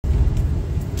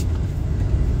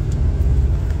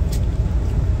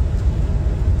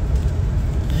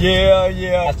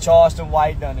Yeah. Charleston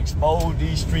White done exposed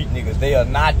these street niggas. They are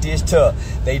not this tough.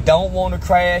 They don't want to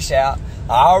crash out.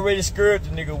 I already scared the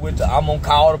nigga with the I'm gonna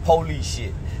call the police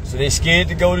shit. So they scared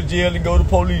to go to jail and go to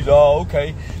police. Oh,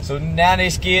 okay. So now they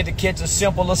scared to catch a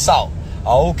simple assault.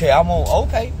 Oh, okay,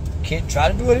 okay. Kid,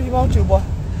 try to do whatever you want to, boy.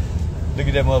 Look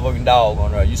at that motherfucking dog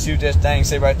on there. You see what that thing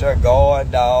say right there?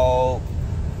 Guard dog.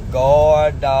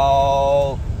 Guard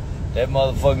dog. That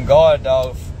motherfucking guard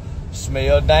dog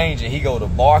smell danger. He go to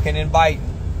barking and biting.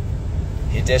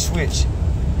 Hit that switch.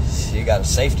 He got a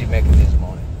safety mechanism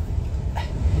on it.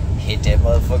 Hit that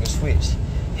motherfucking switch.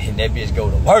 And that bitch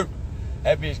go to work.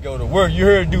 That bitch go to work. You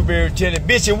heard Dewberry tell it,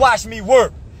 bitch, and watch me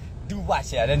work.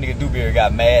 Watch out. That nigga Dewberry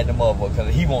got mad in the motherfucker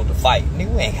because he wanted to fight.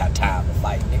 Nigga, we ain't got time to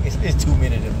fight, nigga. It's too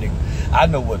many of them niggas. I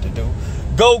know what to do.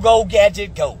 Go,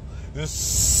 gadget, go.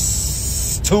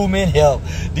 There's too many help.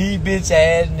 These bitch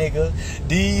ass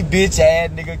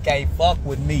niggas can't fuck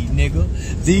with me, nigga.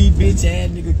 These bitch ass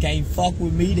niggas can't fuck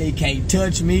with me. They can't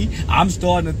touch me. I'm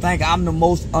starting to think I'm the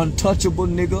most untouchable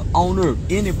nigga on earth.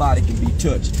 Anybody can be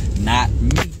touched. Not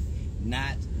me.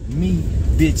 Not me,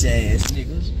 bitch ass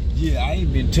niggas. Yeah, I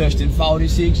ain't been touched in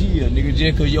 46 years, nigga.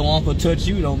 Just cause your uncle touched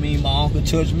you don't mean my uncle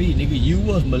touched me, nigga. You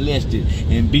was molested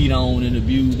and beat on and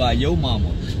abused by your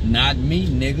mama. Not me,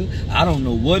 nigga. I don't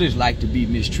know what it's like to be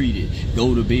mistreated.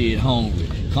 Go to bed hungry.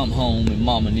 Come home and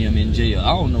mama and them in jail.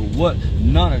 I don't know what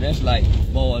none of that's like,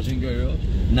 boys and girls.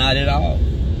 Not at all.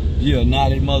 Yeah,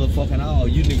 not at motherfucking all.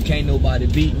 You nigga can't nobody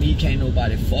beat me, can't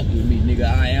nobody fuck with me, nigga.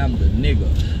 I am the nigga.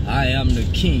 I am the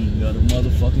king of the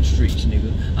motherfucking streets,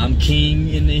 nigga. I'm king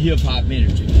in the hip-hop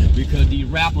industry because these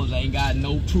rappers ain't got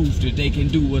no proof that they can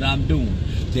do what I'm doing.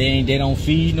 They don't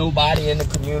feed nobody in the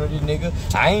community, nigga.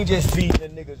 I ain't just feeding the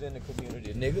niggas in the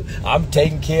community, nigga. I'm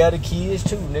taking care of the kids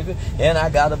too, nigga. And I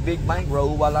got a big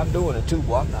bankroll while I'm doing it too,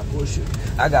 boy. I'm not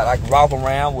bullshitting. I rock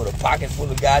around with a pocket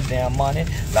full of goddamn money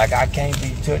like I can't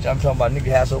be touched. I'm talking about nigga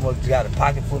have so much, got a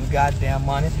pocket full of goddamn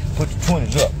money. Put the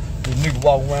 20s up. The nigga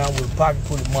walk around with a pocket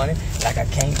full of money like I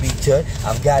can't be touched.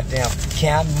 I'm goddamn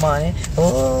counting money.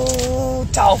 Oh,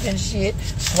 talking shit,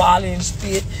 swallowing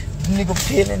spit. Nigga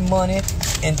peeling money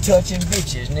and touching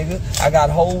bitches, nigga. I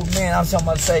got whole, man, I'm talking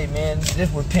about to say, man, this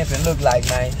what pimping look like,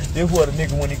 man. This what a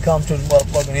nigga when he comes to the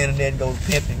motherfucking internet and goes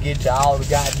pimp and get you all the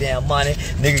goddamn money.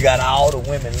 Nigga got all the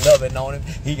women loving on him.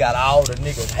 He got all the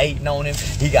niggas hating on him.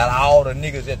 He got all the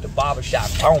niggas at the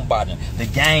barbershop talking about him. The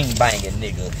gang banging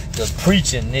nigga, the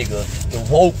preaching nigga,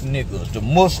 the woke niggas, the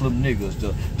Muslim niggas,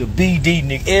 the BD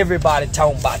nigga. Everybody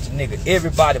talking about the nigga.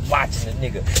 Everybody watching the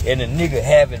nigga. And the nigga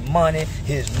having money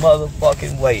his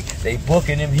motherfucking way. They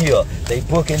booking him here. They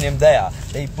booking him there.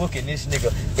 They booking this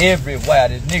nigga everywhere.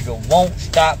 This nigga won't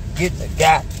stop getting the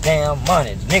goddamn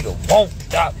money. This nigga won't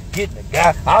stop getting the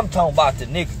guy. I'm talking about the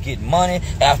nigga getting money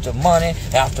after money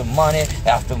after money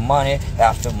after money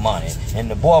after money. And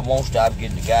the boy won't stop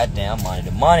getting the goddamn money.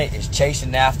 The money is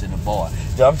chasing after the boy.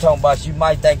 So I'm talking about, you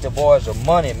might think the boy is a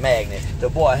money magnet. The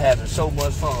boy having so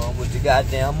much fun with the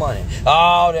goddamn money.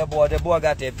 Oh, that boy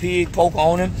got that pig poke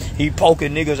on him. He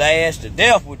poking niggas ass to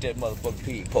death with that motherfucking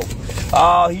pig poker.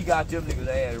 Oh, he got them niggas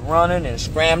ass running and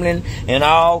scrambling and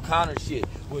all kind of shit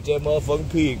with that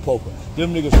motherfucking pig poker.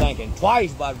 Them niggas thinking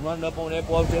twice about running up on that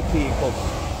boy with that pig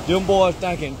poker. Them boys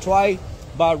thinking twice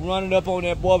about running up on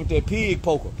that boy with that pig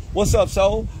poker. What's up,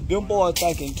 soul? Them boys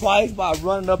thinking twice about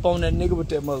running up on that nigga with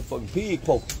that motherfucking pig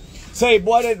poker. Say,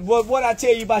 boy, what I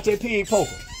tell you about that pig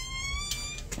poker?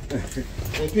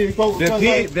 That pig poker.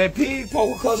 That pig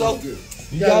poker, cuz up.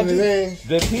 You got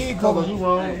that pig poker. You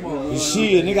wrong.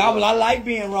 Shit, nigga, I like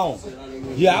being wrong.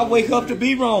 Yeah, I wake up to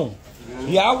be wrong.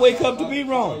 Yeah, I wake up to be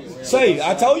wrong. Say,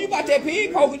 I told you about that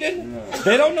pig poker, didn't I?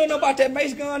 They don't know nothing about that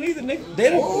mace gun either, nigga. They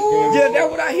don't. Yeah,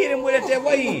 that's what I hit him with at that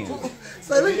weigh-in.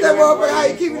 So look at that motherfucker, how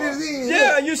he keeping his in.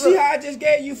 Yeah, you see how I just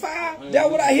gave you 5? That's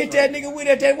what I hit that nigga with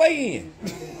at that weigh-in.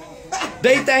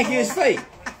 They think it's fake.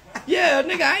 Yeah,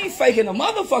 nigga, I ain't faking a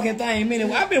motherfucking thing,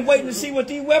 meaning I've been waiting to see what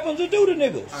these weapons will do to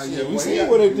niggas. Yeah, we see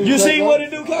what they do. You see what it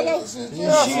do, Carlos?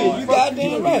 Yeah, shit, you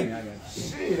goddamn right.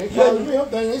 Shit, they calling me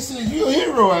up there. They say you a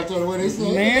hero out there. The way they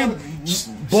say, man,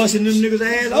 busting them niggas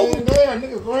ass open. There,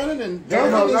 niggas running and they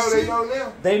know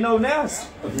now. They know now.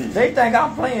 They think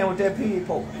I'm playing with that pig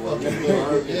poker.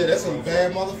 Yeah, that's a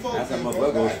bad motherfucker. That's a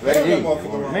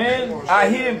motherfucker. Man, I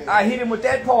hit him with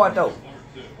that part though.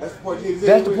 That's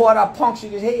the part I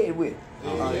punctured his head with.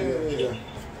 Yeah.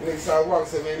 Nigga started walking,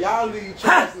 said, man, y'all leave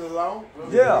Charleston alone.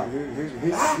 Yeah.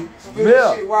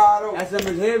 Yeah. Shit wide open. That's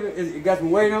something heavy. It got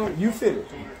some weight on it. You feel it.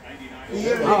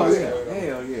 Yeah. Oh, yeah.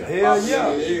 Hell yeah. Hell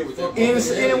yeah.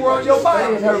 Anywhere on your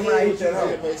body is hurt when I hit that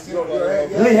hoe.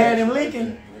 He had him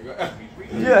leaking.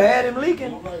 Yeah, had him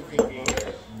leaking.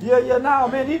 Yeah, nah,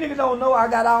 man, these niggas don't know I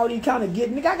got all these kind of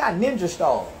nigga, I got ninja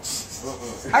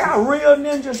stars. I got real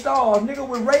ninja stars, nigga,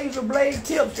 with razor blade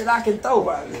tips that I can throw.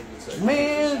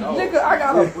 Man, nigga, I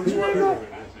got a, nigga,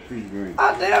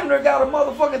 I damn near got a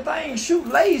motherfucking thing shoot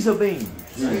laser beams.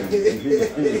 So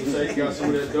you got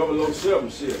some of that 007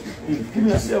 shit. Give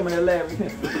me a 7 in that lab.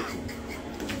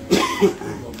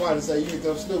 I'm about to say you hit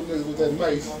them Snoop niggas with that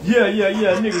mace. Yeah,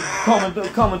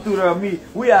 niggas coming through there.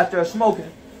 We out there smoking.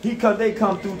 They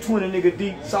come through 20 nigga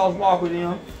deep, South Walk with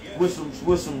them, with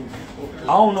some. I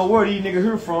don't know where these niggas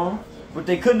here from, but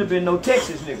they couldn't have been no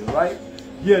Texas niggas, right?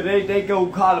 Yeah, they go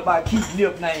call about keep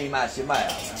Nip name out your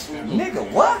mouth.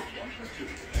 Nigga, what?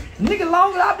 Nigga,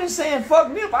 long as I've been saying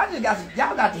fuck Nip, I just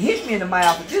y'all got to hit me in the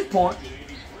mouth at this point.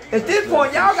 At this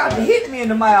point, y'all got to hit me in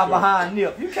the mouth behind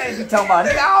Nip. You can't be talking about,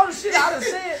 nigga, all the shit I done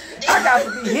said, I got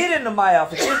to be hit in the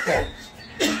mouth at this point.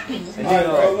 And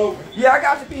then, yeah, I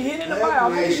got to be hit in the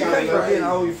mouth. Nigga, you can't forget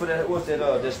I owe you for that, what's that,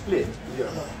 that split.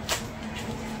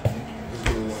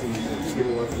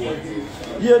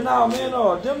 Yeah, nah, man,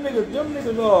 them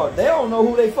niggas, they don't know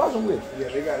who they fucking with.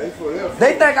 Yeah, they for them.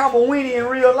 They think I'm a weenie in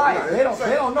real life. They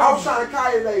don't know. I was trying to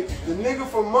call you, like, the nigga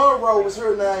from Monroe was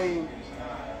her name.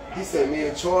 He said, me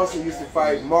and Charleston used to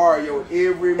fight Mario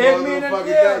every motherfucking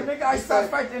day. Nigga, I started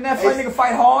fighting. That fight nigga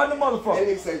fight hard in the motherfucker. And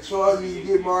he said Charleston used to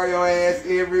get Mario ass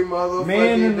every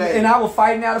motherfucking day. And I was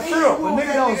fighting out of fear. But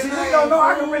niggas don't know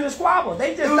I can really squabble.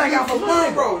 They just think I'm a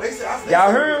Monroe.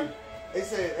 Y'all heard him? They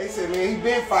said, man, he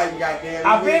been fighting, goddamn.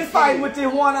 I been fighting with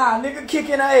this one eye, nigga,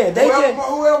 kicking her ass.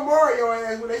 Whoever Mario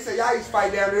ass, when they say y'all used to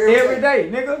fight down there every day,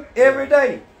 nigga, every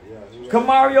day. Cause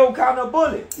Mario kind of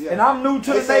bully, and I'm new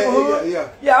to the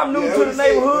neighborhood. I'm new to the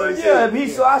neighborhood.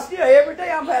 Every day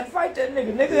I'm had to fight that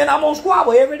nigga, and I'm on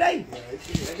squabble every day. That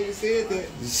nigga said that.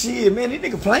 Shit, man, these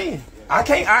niggas playing. I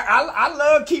can't. I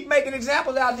love keep making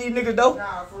examples out of these niggas though.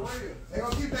 Nah, for real. They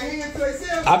gonna keep their hands to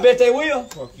themselves. I bet they will.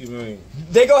 Fuck you, man.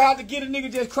 They gonna have to get a nigga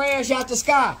just crash out the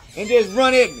sky and just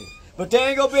run at me, but they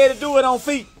ain't gonna be able to do it on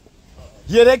feet.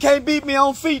 Yeah, they can't beat me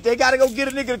on feet. They gotta go get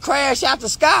a nigga to crash out the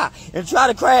sky and try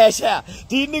to crash out.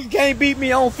 These niggas can't beat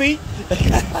me on feet.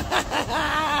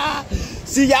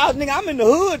 See, y'all, nigga, I'm in the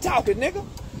hood talking, nigga.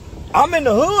 I'm in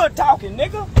the hood talking,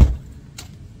 nigga.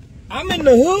 I'm in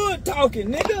the hood talking,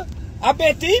 nigga. I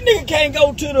bet these niggas can't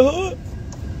go to the hood.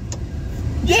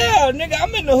 Yeah, nigga,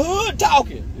 I'm in the hood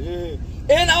talking. Yeah.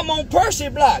 And I'm on Percy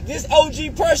Block. This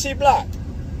OG Percy Block.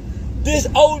 This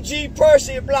OG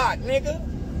Percy Block, nigga.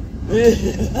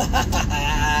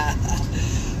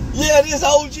 Yeah, this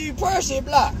OG Percy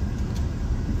Block.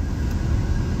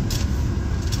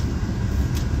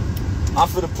 I'm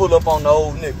finna pull up on the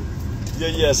old nigga.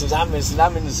 Yeah, since I'm in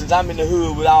the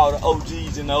hood with all the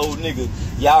OGs and the old niggas.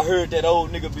 Y'all heard that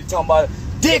old nigga be talking about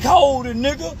dick holding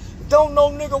nigga. Don't no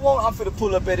nigga want. I'm finna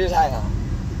pull up at his house.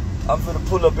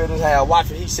 Watch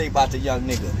what he say about the young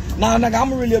nigga. Nah, nigga,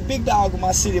 I'm really a big dog in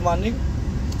my city, my nigga.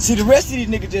 See, the rest of these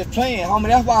niggas just playing, homie.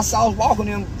 That's why South walking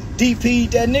them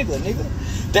DP'd that nigga.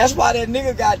 That's why that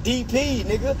nigga got DP'd,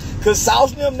 nigga. Cause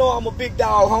South them know I'm a big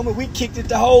dog, homie. We kicked it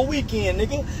the whole weekend,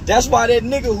 nigga. That's why that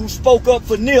nigga who spoke up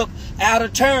for Nip out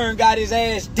of turn got his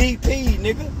ass DP'd,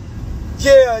 nigga.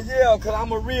 Yeah, cause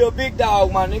I'm a real big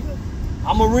dog, my nigga.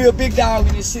 I'm a real big dog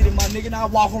in this city, my nigga, and I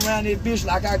walk around this bitch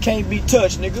like I can't be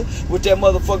touched, nigga, with that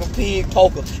motherfucking pig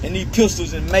poker and these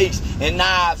pistols and mace and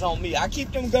knives on me. I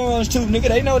keep them guns too, nigga,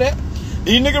 they know that.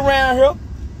 These niggas around here,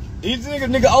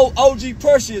 nigga, OG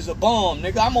Percy is a bomb,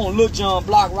 nigga. I'm on Lil John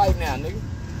block right now, nigga.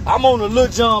 I'm on the Lil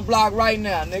John block right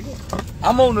now, nigga.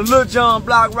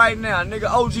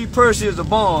 OG Percy is a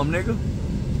bomb, nigga.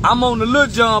 I'm on the Lil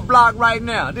John block right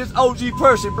now. This OG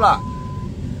Percy block.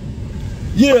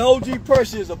 Yeah, OG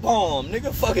Percy is a bomb,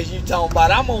 nigga. Fuck is you talking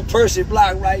about? I'm on Percy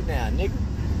block right now, nigga.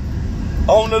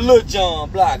 On the Lil John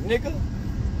block, nigga.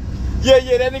 Yeah,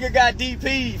 that nigga got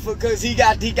DP because he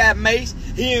got mace.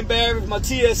 He embarrassed my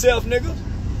TSF, nigga.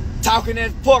 Talking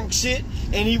that punk shit,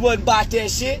 and he wasn't about that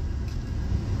shit.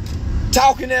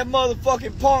 Talking that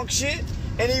motherfucking punk shit,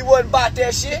 and he wasn't about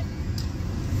that shit.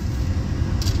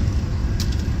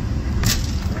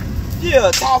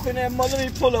 Yeah, talking that mother.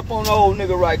 Let me pull up on the old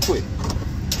nigga right quick.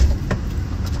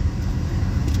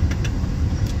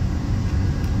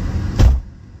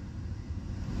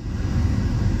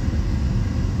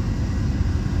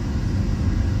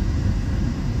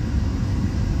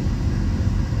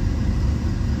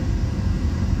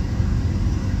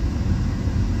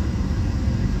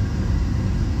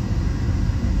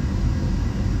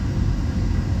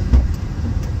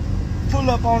 Pull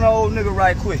up on the old nigga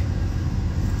right quick.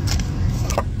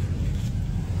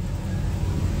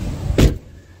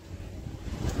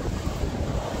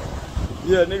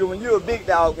 Yeah, nigga, when you're a big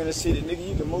dog in the city, nigga,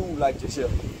 you can move like yourself.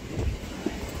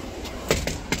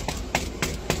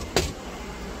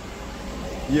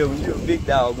 Yeah, when you're a big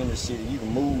dog in the city, you can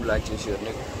move like yourself,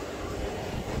 nigga.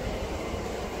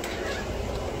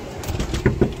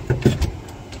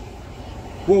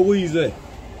 What weeds at?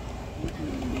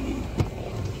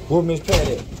 Where Miss Pat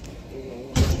at?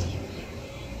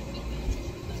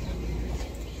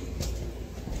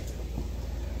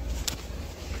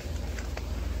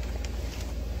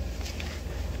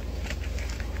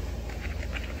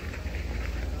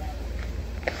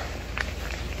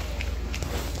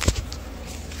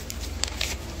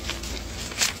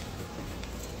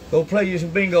 Go play you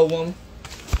some bingo, woman.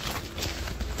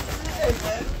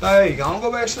 Hey, go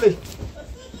back to sleep.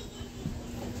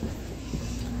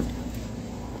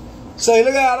 Say,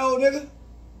 look out, old nigga.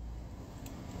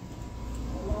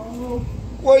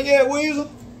 Where you at, Weasel?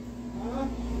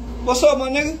 What's up, my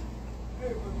nigga?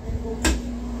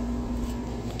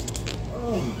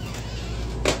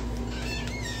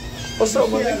 What's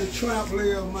up, my nigga? The tramp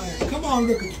live, man. Come on,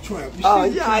 look at the tramp. Oh,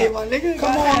 yeah, ain't my nigga.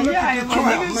 Come on, look at the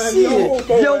tramp,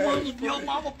 man. Your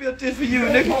mama built this for you,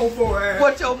 nigga.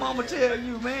 What your mama tell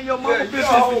you, man? Your mama built this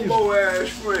for you. Ass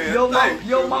friend.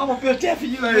 Your mama built that for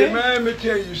you, Hey, man. let me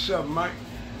tell you something, Mike.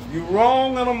 You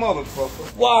wrong on a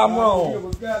motherfucker. Why I'm I wrong? don't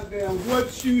give a goddamn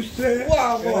what you said. Why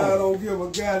I'm and wrong? I don't give a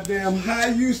goddamn how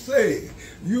you say it.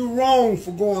 You wrong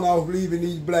for going off leaving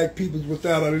these black peoples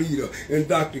without a leader. And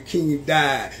Dr. King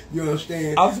died. You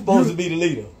understand? I'm supposed to be the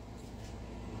leader.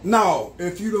 No,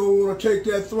 if you don't want to take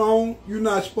that throne, you're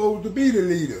not supposed to be the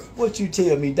leader. What you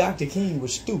tell me? Dr. King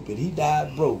was stupid. He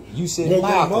died broke. You said Broke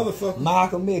that Malcolm. motherfucker.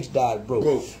 Malcolm X died broke.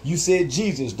 Broke. You said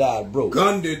Jesus died broke.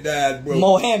 Gandhi died, bro.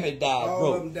 Mohammed died All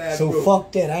broke. of them died so broke.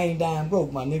 fuck that. I ain't dying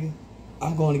broke, my nigga.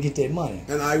 I'm going to get that money.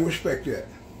 And I respect that.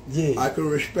 Yeah. I can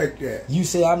respect that. You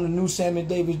say I'm the new Sammy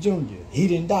Davis Jr. He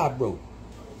didn't die broke.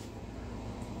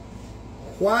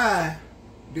 Why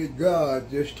did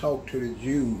God just talk to the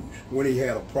Jews when he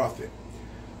had a prophet?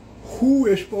 Who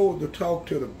is supposed to talk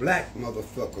to the black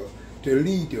motherfucker to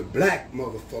lead the black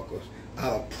motherfuckers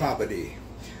out of poverty?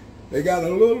 They got a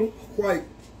little white,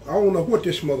 I don't know what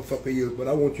this motherfucker is, but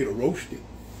I want you to roast him.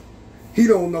 He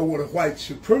don't know what a white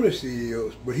supremacy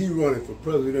is, but he running for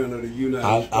president of the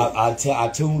United States. I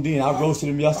tuned in. I roasted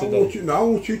him yesterday. I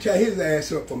want you to tie his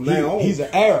ass up from now on. He's an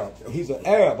Arab. He's an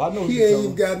Arab. I know He ain't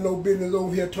even got no business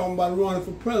over here talking about running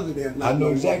for president. I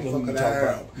know exactly who you're talking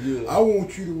about. Yeah. I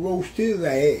want you to roast his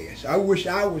ass. I wish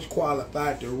I was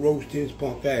qualified to roast his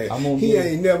punk ass. He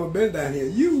ain't never been down here.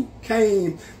 You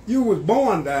was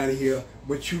born down here,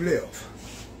 but you left.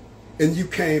 And you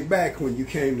came back when you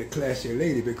came to Classy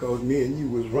Lady because me and you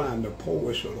was around the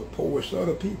poets of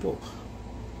the people.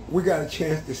 We got a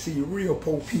chance to see real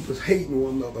poor people hating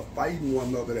one another, fighting one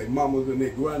another. Their mamas and their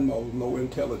grandmas no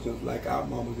intelligence like our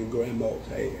mamas and grandmas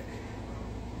had.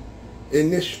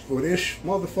 And for this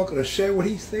motherfucker to say what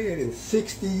he said, in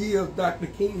 60 years Dr.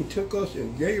 King took us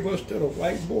and gave us to the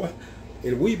white boy,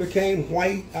 and we became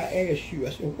white. I asked you, I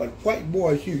said, what white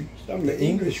boy is you? I'm the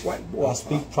English white boy. I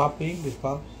speak proper English,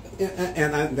 Pop.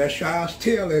 And that's how I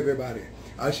tell everybody.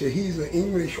 I said, he's an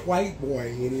English white boy,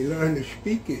 and he learned to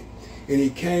speak it. And he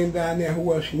came down there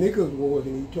who us niggas was,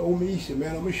 and he told me, he said,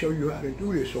 man, I'm going to show you how to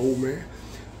do this, old man.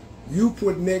 You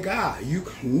put nigga,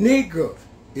 nigga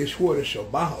is what it's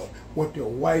about, what the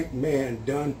white man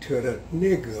done to the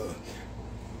nigga.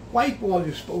 White boys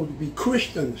are supposed to be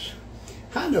Christians.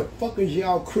 How the fuck is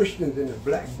y'all Christians and the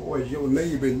black boys your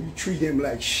neighbor and you treat him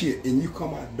like shit and you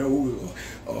come out those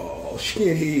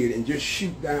skinhead and just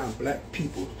shoot down black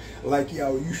people like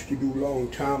y'all used to do a long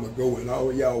time ago and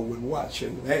all y'all would watch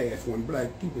and laugh when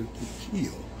black people get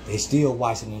killed? They still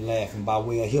watching and laughing by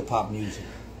way of hip-hop music.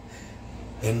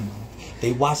 And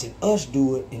they watching us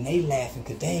do it and they laughing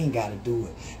because they ain't got to do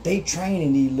it. They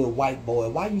training these little white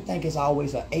boys. Why you think it's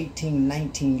always an 18,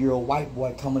 19-year-old white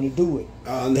boy coming to do it?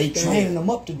 They training them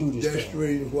up to do this That's stuff. the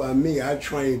reason why I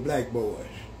train black boys.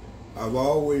 I've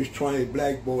always trained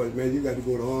black boys, man. You got to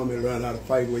go to the army and learn how to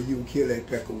fight where you can kill that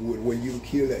Peckerwood, where you can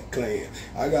kill that Klan.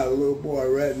 I got a little boy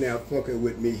right now fucking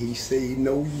with me. He say he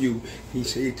know you. He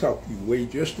say he talk to you.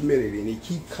 Wait just a minute. And he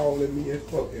keep calling me and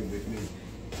fucking with me.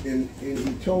 And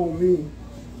he told me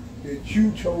that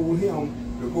you told him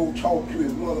to go talk to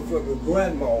his motherfucking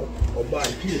grandma about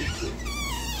history.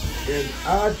 And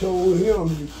I told him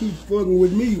to keep fucking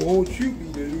with me, won't you be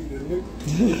the leader, nigga?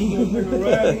 That nigga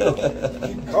right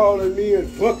here keep calling me and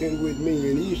fucking with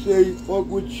me, and he said he fuck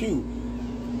with you.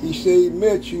 He said he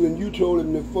met you and you told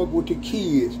him to fuck with the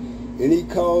kids. And he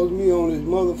calls me on his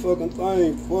motherfucking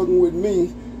thing, fucking with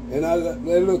me, and that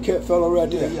little cat fella right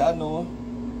there. Yeah, I know him.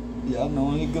 Yeah, I know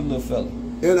him. He a good little fella.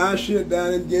 And I sit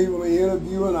down and gave him an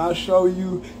interview, and I show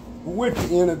you with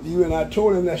the interview, and I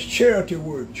told him that's charity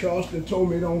work. Charleston told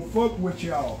me don't fuck with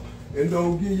y'all and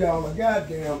don't give y'all a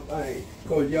goddamn thing,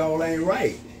 because y'all ain't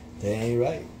right. They ain't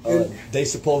right. They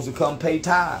supposed to come pay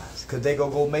tithes, because they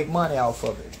gonna go make money off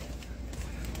of it.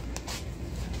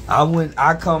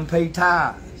 I come pay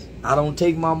tithes. I don't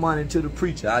take my money to the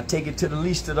preacher. I take it to the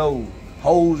least of those.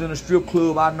 Hoes in a strip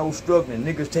club I know struggling.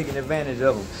 Niggas taking advantage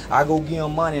of them. I go give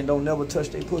them money and don't never touch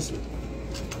their pussy.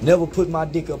 Never put my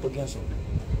dick up against them.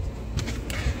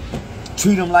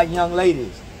 Treat them like young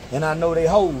ladies. And I know they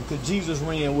hoes, because Jesus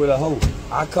ran with a hoe.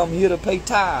 I come here to pay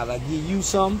tithes. I give you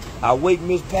something. I wake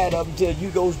Miss Pat up and tell you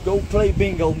go play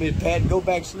bingo, Miss Pat, and go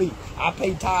back to sleep. I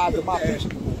pay tithes to my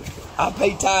people. I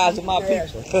pay tithes to my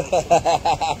people.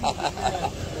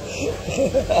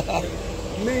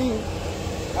 Me,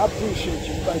 I appreciate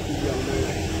you. Thank you, young man.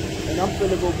 And I'm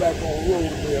finna go back on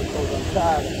road there because I'm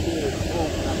tired of being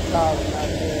broke. I'm tired of not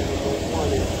having no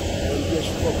money and just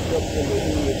fucked up in the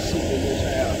head sitting in this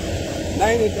house.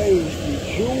 90 days from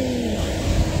June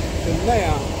to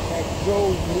now have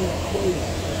drove me crazy.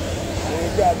 I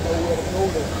ain't got nowhere to go.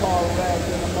 The car rides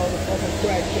in a motherfucking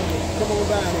crack. Come on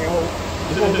down here, ho.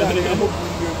 Come on down here. I'm gonna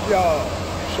give you a job.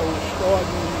 So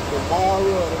starting tomorrow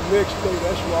or the next day,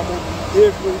 that's where I'm gonna be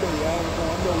every day. I ain't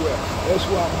going nowhere. That's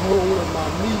why I'm holding my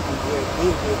meetings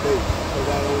every day, because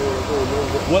I don't want to go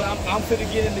nowhere. Well, I'm finna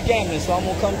get into gambling, so I'm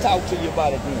gonna come talk to you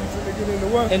about it then. You finna get into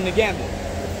what? In the gambling.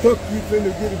 Fuck, you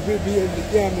finna get a bit into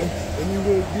gambling, and you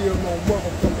won't be on no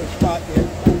motherfucking spot there.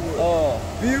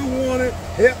 Bill wanted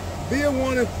help. Bill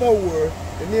wanted forward,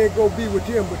 and then go be with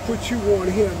him, but put you on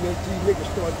him, and then these niggas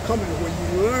start coming when you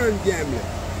learn gambling.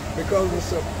 Because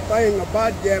it's a thing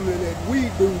about gambling that we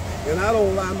do, and I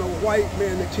don't allow no white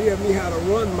man to tell me how to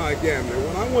run my gambling.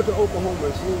 When I went to Oklahoma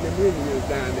and seen them Indians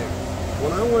down there,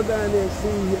 when I went down there and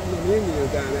seen them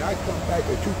Indians down there, I come back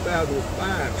in 2005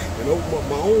 and open up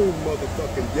my own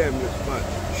motherfucking gambling spot,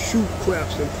 shoot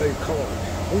craps and play cards.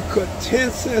 We cut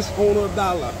 10 cents on a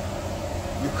dollar.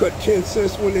 You cut 10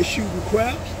 cents when they're shooting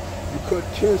craps. You cut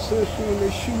 10 cents when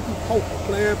they're shooting poker,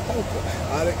 playing poker.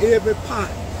 Out of every pot,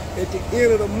 at the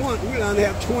end of the month, we don't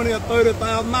have $20,000 or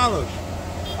 $30,000.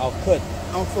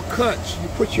 Off of cuts. You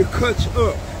put your cuts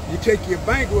up. You take your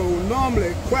bankroll.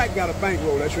 Normally, Crack got a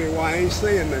bankroll. That's really why I ain't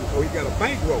saying nothing. So he got a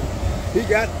bankroll. He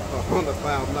got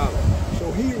 $100,000.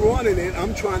 So he running it.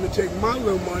 I'm trying to take my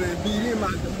little money and beat him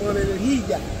out the money that he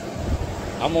got.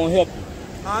 I'm gonna help you.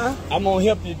 Huh? I'm gonna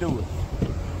help you do it.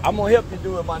 I'm gonna help you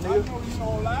do it, my nigga. I know you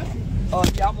don't like it.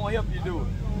 Yeah, I'm gonna help you do it.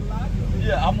 You don't like it.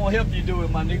 Yeah, I'm gonna help you do it,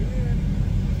 my nigga.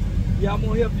 Yeah, I'm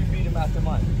gonna help you beat him out the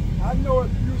money. I know if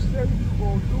you said you're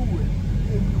gonna do it,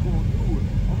 then you're gonna do it.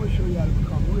 I'm gonna show you how to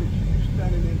become rich. You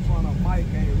standing in front of Mike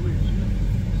ain't rich.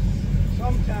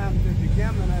 Sometimes if the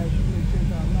gambling ass you pay $10,000,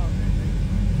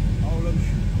 all of them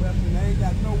shoot craps and they ain't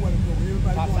got nowhere to go.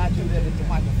 Everybody I do that at the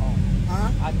microphone. Huh?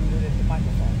 I do that at the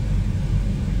microphone.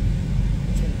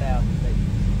 10,000, baby.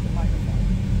 The microphone.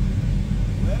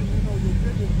 Well, you know your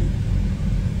business.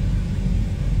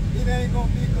 It ain't gonna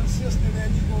be consistent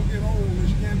and you gonna get old.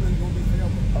 This gambling gonna be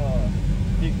forever.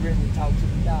 Dick Gregory talked till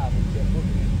he died, but he kept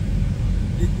booking it.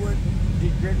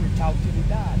 Dick Gregory talked till he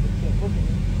died, but he kept booking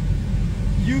it.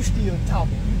 You still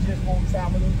talking, you just won't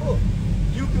travel and book.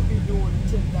 You could be doing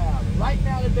the 10,000. Right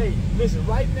now today, listen,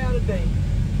 right now today,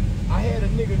 I had a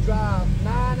nigga drive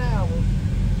 9 hours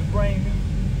to bring me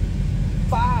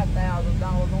 $5,000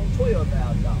 on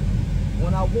 $12,000.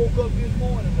 When I woke up this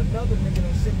morning, another nigga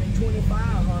done sent me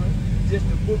 $2,500 just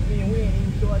to book me, and we ain't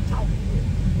even started talking yet.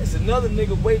 There's another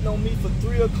nigga waiting on me for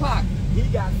 3 o'clock. He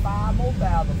got $5,000 more for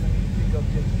me to pick up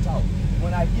just to talk.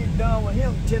 When I get done with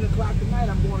him, 10 o'clock tonight,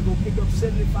 I'm going to go pick up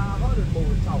 $7,500 more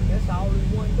to talk. That's all in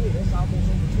one day. That's almost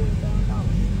over $20,000.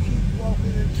 You keep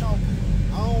walking and talking.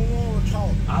 I don't want to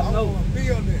talk. I know. want to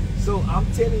build it. So I'm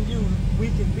telling you, we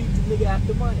can beat the nigga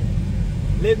after money.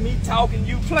 Let me talk and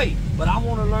you play, but I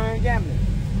want to learn gambling.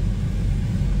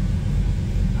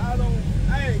 I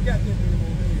ain't got that many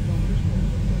more days on this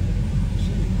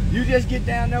one. You just get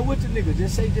down there with the nigga.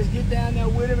 Just get down there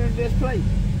with him and just play.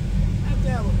 I have to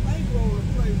have a bankroll to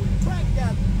play with. Crack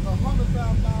got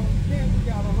 $100,000, then we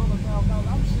got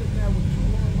 $100,000. I'm sitting there with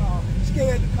 $200,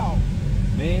 scared to call.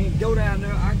 Man, go down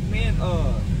there.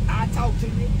 I talk to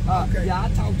you. Okay. Yeah, I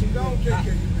talk to you. Don't take care of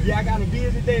you, man. Yeah, I got a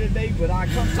busy day today, but I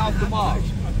come talk tomorrow.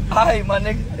 All right, my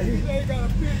nigga. You ain't got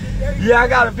a busy day. Yeah, I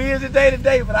got a busy day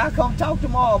today, but I come talk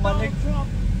tomorrow, my Donald nigga. Trump,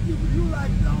 you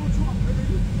like Donald Trump,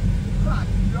 nigga. The clock,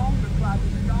 you own the clock,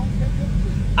 you don't take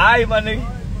it. All right, my nigga.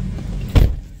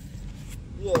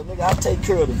 Yeah, nigga, I take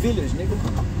care of the village,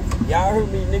 nigga. Y'all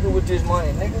heard me, nigga, with this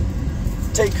money, nigga.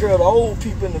 take care of the old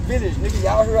people in the village, nigga.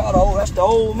 Y'all heard all the old, that's the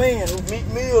old man who Meek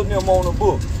Mill and them on the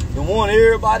book. The one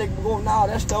everybody go, nah,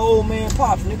 that's the old man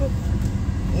Pops, nigga.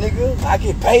 Nigga, I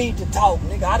get paid to talk,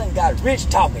 nigga. I done got rich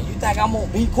talking. You think I'm gonna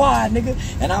be quiet, nigga?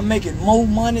 And I'm making more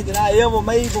money than I ever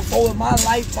made before in my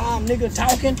lifetime, nigga,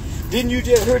 talking. Didn't you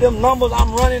just hear them numbers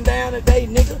I'm running down today,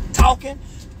 nigga? Talking.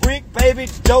 Brick, baby,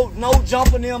 dope, no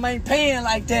jumping them ain't paying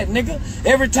like that, nigga.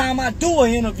 Every time I do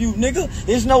an interview, nigga,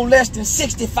 it's no less than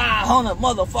 $6,500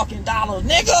 motherfucking dollars,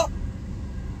 nigga.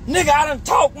 Nigga, I done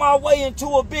talked my way into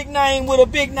a big name with a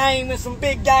big name and some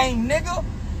big game, nigga.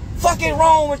 Fucking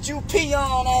wrong with you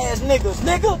peon ass niggas,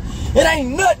 nigga. It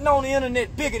ain't nothing on the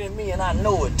internet bigger than me, and I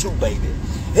know it too, baby.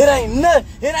 It ain't nothing.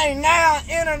 It ain't now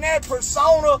internet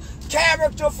persona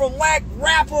character from whack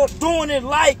rapper doing it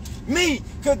like me,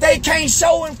 cause they can't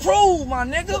show and prove, my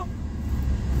nigga.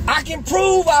 I can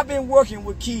prove I've been working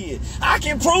with kids. I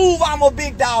can prove I'm a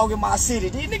big dog in my city.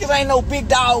 These niggas ain't no big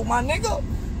dog, my nigga.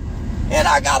 And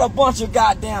I got a bunch of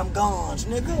goddamn guns,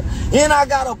 nigga. And I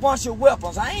got a bunch of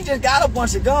weapons. I ain't just got a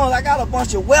bunch of guns. I got a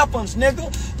bunch of weapons,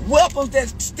 nigga. Weapons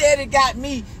that steady got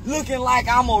me looking like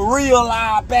I'm a real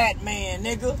live Batman,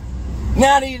 nigga.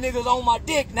 Now these niggas on my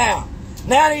dick now.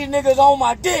 Now these niggas on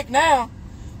my dick now.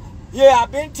 Yeah,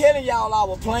 I've been telling y'all I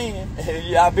was playing.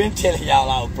 Yeah, I've been telling y'all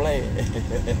I was playing.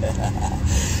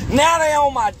 Now they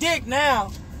on my dick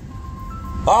now.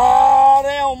 Oh,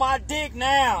 they on my dick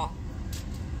now.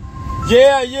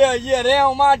 Yeah, they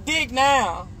on my dick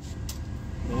now.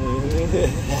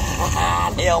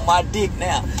 They on my dick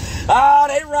now. Oh,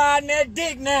 they riding that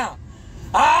dick now.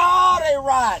 Oh, they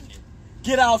riding it.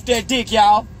 Get off that dick,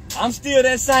 y'all. I'm still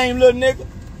that same little nigga.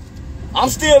 I'm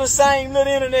still the same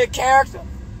little internet character.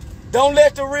 Don't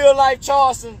let the real life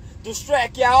Charleston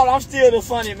distract y'all. I'm still the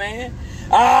funny man.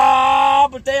 Ah,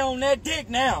 but they on that dick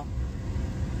now.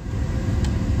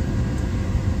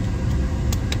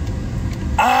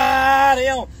 Ah, they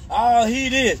on. Oh, he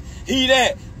this, he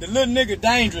that. The little nigga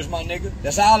dangerous, my nigga.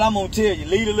 That's all I'm gonna tell you.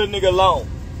 Leave the little nigga alone.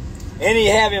 And he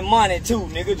having money too,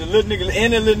 nigga. The little nigga,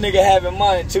 and the little nigga having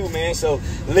money too, man. So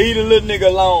leave the little nigga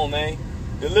alone, man.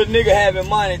 The little nigga having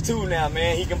money too now,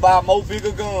 man. He can buy more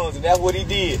bigger guns, and that's what he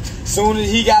did. Soon as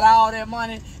he got all that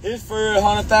money, his first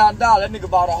 $100,000, that nigga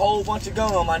bought a whole bunch of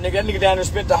guns, my nigga. That nigga down there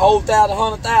spent the whole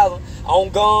 $100,000 on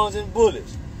guns and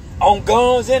bullets. On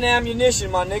guns and ammunition,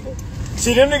 my nigga.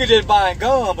 See, them niggas just buying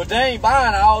guns, but they ain't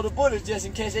buying all the bullets just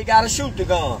in case they gotta shoot the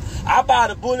gun. I buy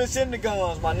the bullets in the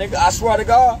guns, my nigga. I swear to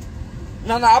God.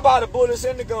 No, I buy the bullets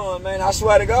in the gun, man. I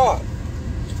swear to God.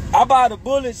 I buy the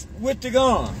bullets with the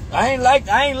gun. I ain't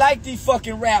like these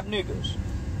fucking rap niggas.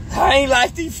 I ain't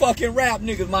like these fucking rap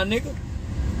niggas, my nigga.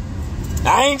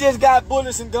 I ain't just got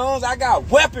bullets and guns. I got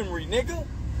weaponry, nigga.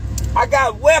 I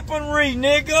got weaponry,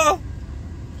 nigga.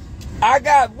 I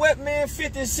got man,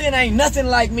 50 Cent ain't nothing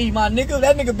like me, my nigga.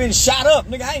 That nigga been shot up,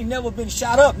 nigga. I ain't never been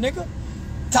shot up, nigga.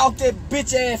 Talk that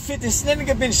bitch ass 50 Cent,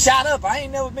 nigga been shot up. I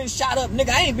ain't never been shot up, nigga.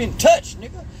 I ain't been touched,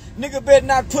 nigga. Nigga better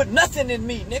not put nothing in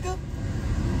me, nigga.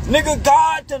 Nigga,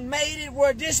 God done made it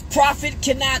where this prophet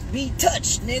cannot be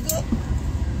touched, nigga.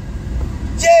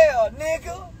 Yeah,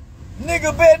 nigga.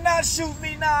 Nigga better not shoot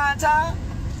me 9 times.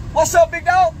 What's up, big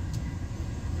dog?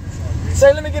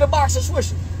 Say, let me get a box of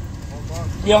Swishers.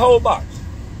 Your whole box.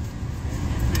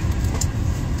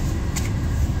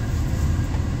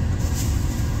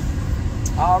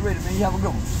 Already, man. You have a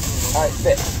good one. All right,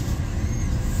 bet.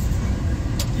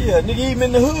 Yeah, nigga, even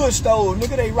in the hood store,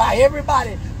 nigga, they rock.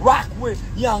 Everybody rock with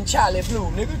Young Charlie Blue,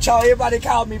 nigga. Everybody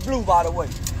called me Blue, by the way.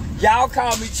 Y'all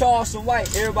called me Charleston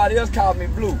White. Everybody else called me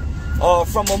Blue.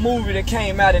 From a movie that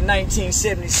came out in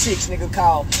 1976, nigga,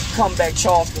 called Come Back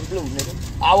Charleston Blue, nigga.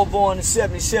 I was born in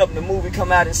 77. The movie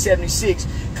come out in 76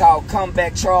 called Come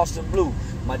Back Charleston Blue.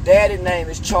 My daddy's name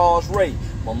is Charles Ray.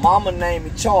 My mama named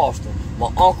me Charleston. My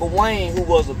Uncle Wayne, who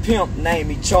was a pimp, named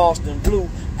me Charleston Blue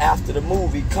after the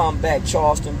movie Come Back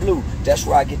Charleston Blue. That's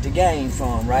where I get the game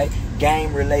from, right?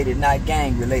 Game related, not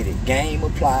gang related. Game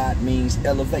applied means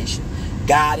elevation.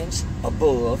 Guidance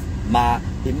above my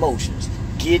emotions.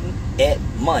 Getting at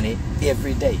money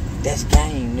every day. That's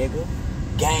game, nigga.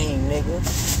 Game, nigga.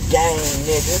 Game,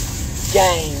 nigga.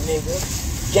 Game,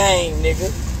 nigga. Game,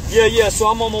 nigga. Yeah, so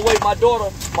I'm on my way. My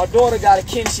daughter got a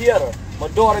Kinsietta. My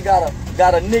daughter got a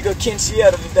nigga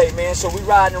Kinsietta today, man. So we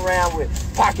riding around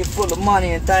with pocket full of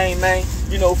money and thing, man.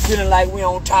 You know, feeling like we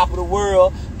on top of the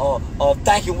world.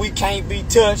 Thinking we can't be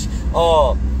touched.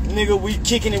 Nigga, we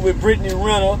kicking it with Brittany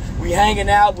Renner. We hanging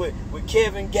out with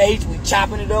Kevin Gates. We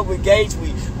chopping it up with Gates.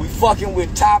 We fucking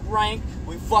with Top Rank.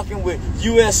 We fucking with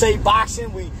USA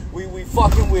Boxing. We We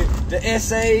fucking with the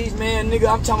essays, man, nigga.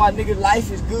 I'm talking about, nigga,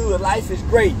 life is good, life is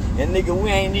great. And, nigga, we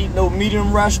ain't need no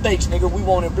medium rare steaks, nigga. We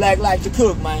want it black like to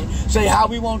cook, man. Say how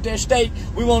we want that steak.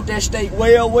 We want that steak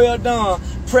well done,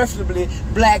 preferably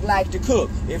black like to cook.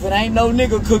 If it ain't no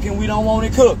nigga cooking, we don't want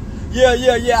it cooked. Yeah.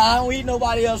 I don't eat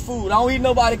nobody else's food. I don't eat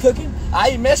nobody cooking.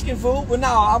 I eat Mexican food, but no,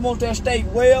 I want that steak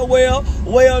well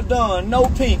done. No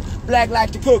pink. Black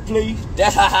like to cook, please.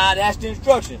 That's the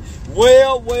instruction.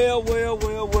 Well.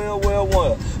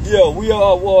 Yeah, we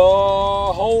are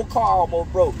whole car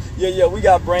almost broke. Yeah, we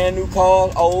got brand new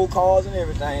cars, old cars, and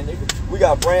everything, nigga. We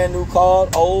got brand new cars,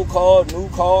 old cars, new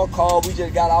car we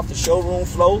just got off the showroom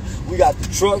floor. We got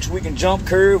the trucks we can jump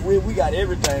curve with. We got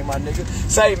everything, my nigga.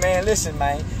 Say, man, listen,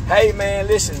 man. Hey, man,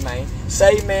 listen, man.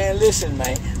 Say, man, listen,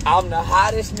 man. I'm the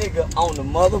hottest nigga on the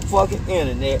motherfucking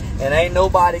internet, and ain't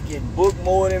nobody getting booked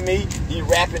more than me. These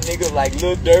rapping niggas like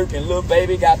Lil Durk and Lil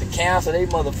Baby got to cancel they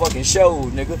motherfucking shows,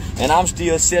 nigga, and I'm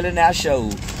still selling out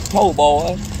shows. Po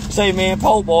boys. Say, man,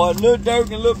 po boys, Lil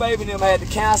Durk and Lil Baby them had to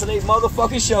cancel they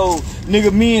motherfucking shows. Nigga,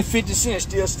 me and 50 Cent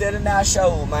still selling our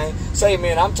shows, man. Say,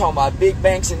 man, I'm talking about big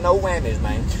banks and no whammies,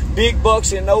 man. Big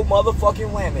bucks and no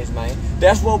motherfucking whammies, man.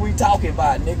 That's what we talking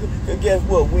about, nigga. Cause guess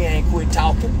what? We ain't quit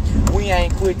talking. We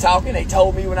ain't quit talking. They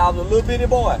told me when I was a little bitty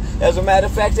boy. As a matter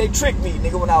of fact, they tricked me,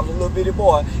 nigga, when I was a little bitty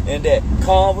boy. And that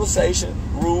conversation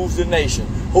rules the nation.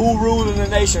 Who ruling the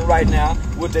nation right now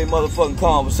with their motherfucking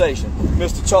conversation?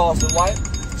 Mr. Charleston White?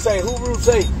 Say, who rules?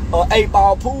 Say,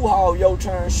 8-ball pool hall, your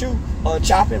turn, shoot,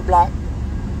 chopping block.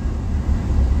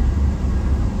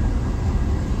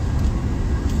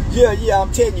 Yeah,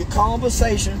 I'm telling you,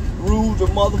 conversation rules the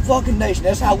motherfucking nation.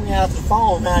 That's how we answer the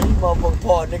phone now. These motherfucking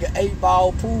part, nigga.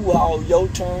 8-ball pool hall, your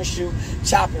turn, shoot,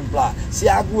 chopping block. See,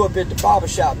 I grew up at the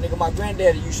barbershop, nigga. My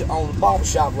granddaddy used to own the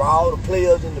barbershop where all the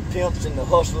players and the pimps and the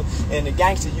hustlers and the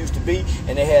gangsters used to be,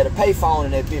 and they had a payphone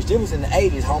in that bitch. It was in the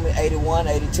 80s, homie. 81,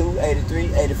 82,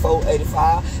 83, 84,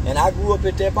 85. And I grew up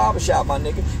at that barbershop, my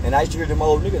nigga. And I used to hear them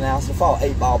old niggas answer the phone.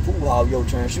 8-ball pool hall, your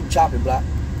turn, shoot, chopping block.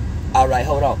 All right,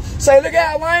 hold on. Say, look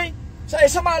out, Wayne. Say,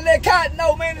 somebody let Cotton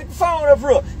know, man, the phone up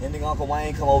here. And nigga Uncle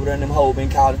Wayne come over there and them hoes been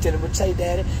called and tell him, say,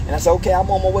 daddy. And I said, okay,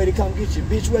 I'm on my way to come get you.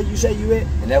 Bitch, where you say you at?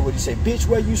 And that's what he said, bitch,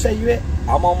 where you say you at?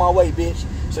 I'm on my way, bitch.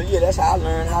 So, yeah, that's how I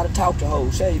learned how to talk to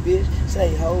hoes. Say, bitch,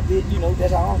 say, hoe, bitch. You know,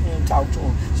 that's how I'm here to talk to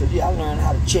them. So, yeah, I learned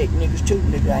how to check niggas, too,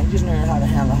 nigga. I ain't just learned how to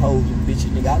handle hoes and bitches,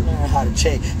 nigga. I learned how to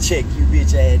check you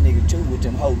bitch-ass nigga, too, with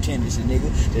them hoe tendencies,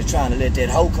 nigga. They're trying to let that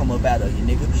hoe come up out of you,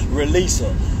 nigga. Release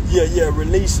her. Yeah,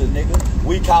 release her, nigga.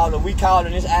 We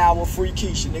calling this hour free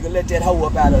Keisha, nigga. Let that hoe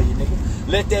up out of you, nigga.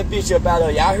 Let that bitch up out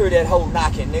of you. I heard that hoe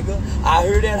knocking, nigga. I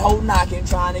heard that hoe knocking,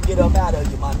 trying to get up out of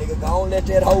you, my nigga. Go on, let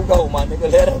that hoe go, my nigga.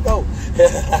 Let her go.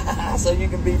 So you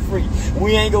can be free.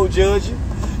 We ain't gonna judge you.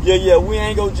 Yeah, we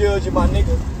ain't gonna judge you, my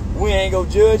nigga. We ain't gonna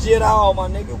judge you at all, my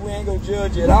nigga. We ain't gonna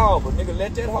judge you at all. But, nigga,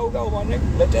 let that hoe go, my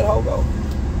nigga. Let that hoe go.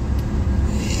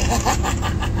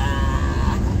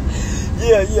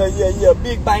 Yeah.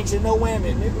 Big banks and no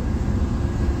whammy, nigga.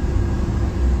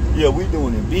 Yeah, we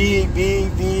doing it big.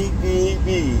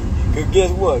 Cause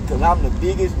guess what? Cause I'm the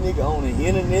biggest nigga on the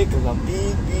internet. Cause I'm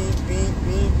big.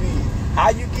 How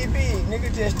you get big?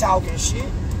 Nigga just talking shit.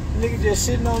 Nigga just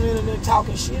sitting on the internet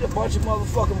talking shit. A bunch of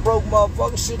motherfucking broke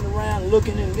motherfuckers sitting around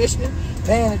looking and listening,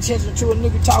 paying attention to a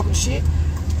nigga talking shit.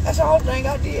 That's the whole thing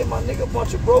I did, my nigga. A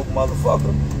bunch of broke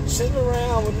motherfuckers sitting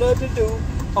around with nothing to do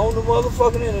on the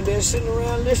motherfucking internet, sitting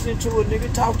around listening to a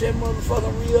nigga talk that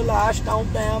motherfucking real life,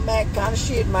 stomp down Mac kind of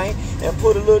shit, man, and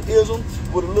put a little ism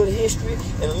with a little history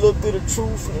and a little bit of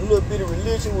truth and a little bit of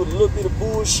religion with a little bit of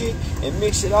bullshit and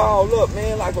mix it all up,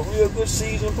 man, like a real good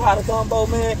seasoned pot of combo,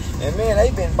 man. And man,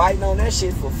 they been biting on that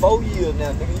shit for 4 years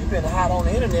now, nigga. You been hot on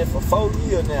the internet for 4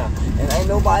 years now, and ain't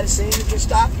nobody saying it can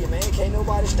stop you, man. Can't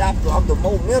nobody stop you. I'm the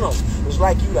momentum. It's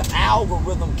like you the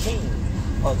algorithm king.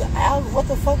 What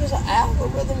the fuck is an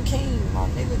algorithm king, my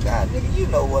nigga? God, nigga, you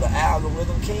know what an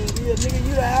algorithm king is, nigga.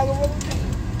 You the algorithm king.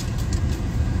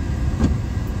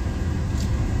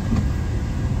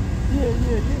 Yeah,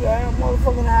 you the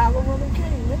motherfucking algorithm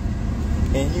king, nigga.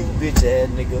 And you bitch ass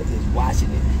nigga is watching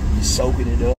it, you soaking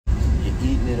it up, you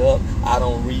eating it up. I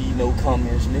don't read no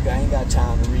comments, nigga. I ain't got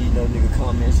time to read no nigga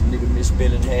comments. Nigga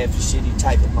misspelling half the shit he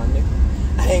typing, my nigga.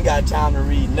 I ain't got time to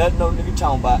read nothing no nigga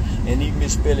talking about, and he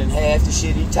misspelling half the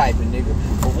shit he typing, nigga.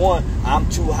 For one, I'm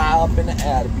too high up in the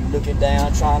air to be looking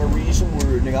down trying to read some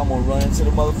word, nigga. I'm gonna run into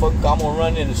the motherfucking, I'm gonna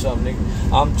run into something,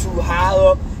 nigga. I'm too high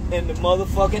up in the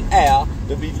motherfucking air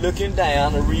to be looking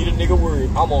down to read a nigga word.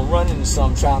 I'm gonna run into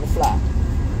something trying to fly.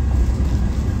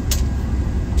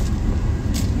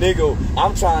 Nigga,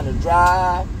 I'm trying to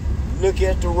drive, look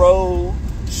at the road,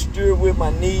 steer with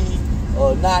my knee,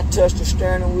 not touch the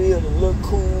steering wheel and look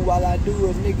cool while I do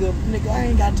it, nigga, I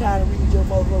ain't got time to read your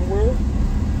motherfucking world.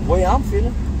 The way I'm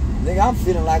feeling, nigga, I'm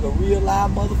feeling like a real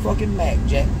live motherfucking Mac,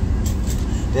 Jack.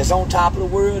 That's on top of the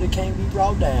world that can't be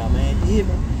brought down, man. You hear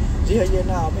me? Yeah,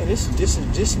 nah, man. This is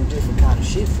some different kind of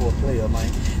shit for a player,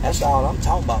 man. That's all I'm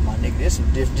talking about, my nigga. This is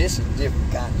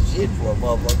different kind of shit for a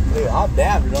motherfucking player. I'm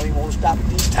down. Don't even want to stop at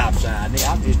these top signs, nigga.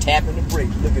 I'm just tapping the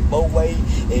brakes, looking both ways,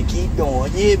 and keep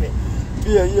going. You hear me?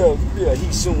 Yeah.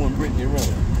 He's suing Brittany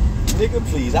Renner. Nigga,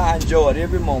 please. I enjoyed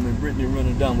every moment Brittany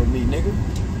Renner done with me, nigga.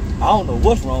 I don't know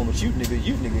what's wrong with you, nigga.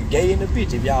 You nigga gay in the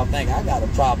bitch if y'all think I got a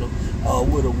problem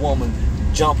with a woman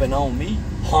jumping on me,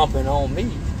 humping on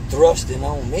me, thrusting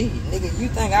on me. Nigga, you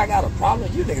think I got a problem?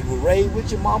 You niggas were raised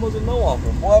with your mamas and no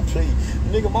uncle. Boy, please.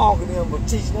 Nigga, my uncle them were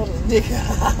teaching us nigga.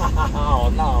 Oh,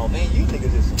 no, man. You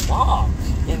niggas is some mob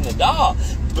in the dog.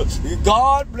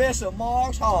 God bless a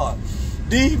Mark's heart.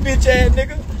 These bitch ass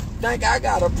niggas think I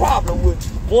got a problem with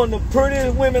one of the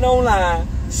prettiest women online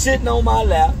sitting on my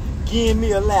lap, giving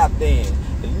me a lap dance.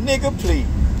 Nigga, please.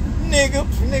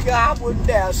 Nigga, I wouldn't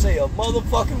dare say a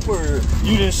motherfucking word.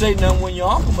 You didn't say nothing when your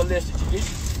uncle molested you,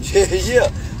 did you?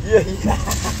 Yeah.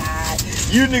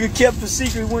 You nigga kept the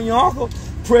secret when your uncle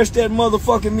pressed that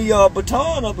motherfucking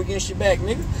baton up against your back,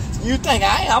 nigga. You think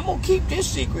I'm gonna keep this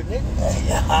secret, nigga?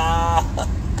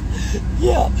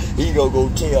 Yeah. He gonna go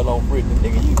tell on Brittany,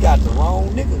 nigga. You got the wrong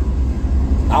nigga.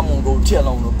 I'm gonna go tell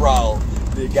on the broad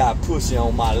that got pussy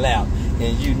on my lap,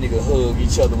 and you nigga hug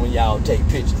each other when y'all take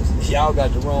pictures. Y'all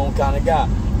got the wrong kind of guy.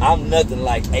 I'm nothing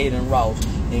like Aiden Ross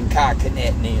and Kai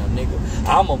Canat now, nigga.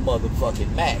 I'm a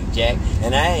motherfucking Mac, Jack,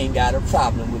 and I ain't got a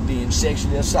problem with being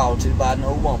sexually assaulted by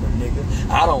no woman, nigga.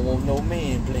 I don't want no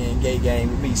man playing gay game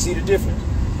with me. See the difference?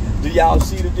 Do y'all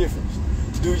see the difference?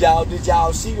 Did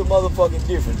y'all see the motherfucking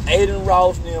difference? Aiden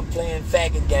Ross and them playing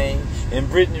faggot game, and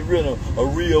Brittany Renner, a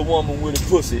real woman with a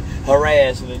pussy,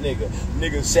 harassing a nigga.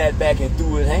 Nigga sat back and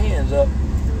threw his hands up.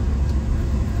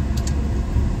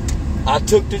 I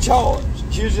took the charge.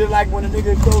 She was just like when a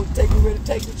nigga goes ready to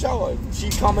take the charge.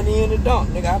 She coming in the dunk,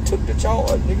 nigga. I took the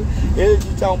charge, nigga. Here's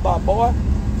you talking about, boy.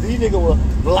 These niggas were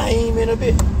lame in a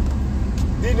bit.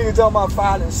 These niggas talking about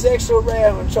filing sexual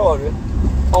harassment charges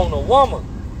on a woman.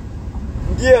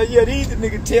 Yeah, these the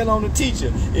nigga tell on the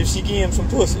teacher if she give him some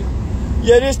pussy.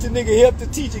 Yeah, this the nigga help the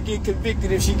teacher get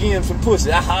convicted if she give him some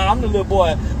pussy. I'm the little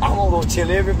boy. I'm gonna go tell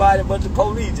everybody but the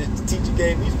police that the teacher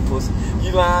gave me some pussy.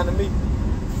 You lying to me?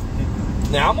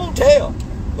 Now I'm gonna tell,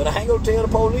 but I ain't gonna tell the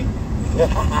police.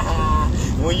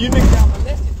 When you niggas got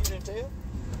molested, you didn't tell.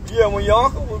 Yeah, when your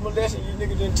uncle was molested, you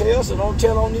niggas didn't tell, so don't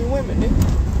tell on these women,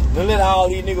 nigga. Don't let all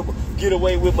these niggas get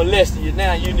away with molesting you.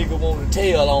 Now you nigga want to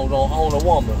tell on a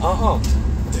woman.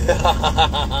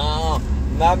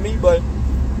 Not me, buddy.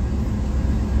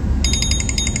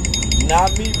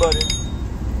 Not me, buddy.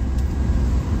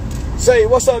 Say,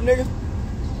 what's up, nigga?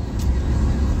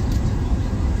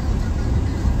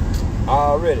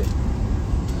 Already.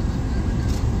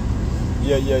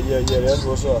 Yeah, that's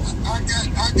what's up. I got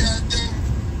them.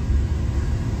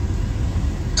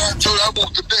 I told you I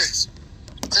want the best.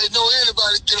 Ain't no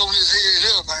anybody get on his head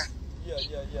here, man.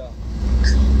 Yeah.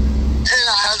 And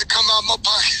I had to come out my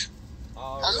pocket.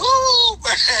 Ooh,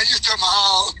 man, you talking about,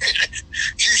 oh,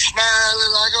 she's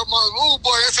smiling like a mother. Ooh,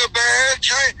 boy, that's a bad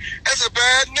chain. That's a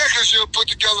bad necklace you put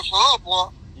together for her, boy.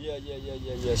 Yeah.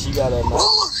 She got a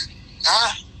nice.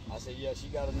 Huh? I said, yeah, she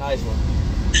got a nice one.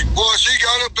 Boy, she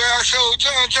got a bad show.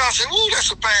 John Johnson, ooh,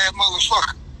 that's a bad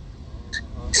motherfucker.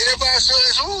 Everybody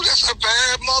says, ooh, that's a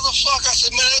bad motherfucker. I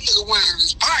said, man, that nigga went in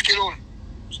his pocket on him.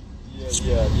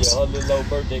 Yeah. Her little old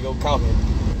birthday go call me.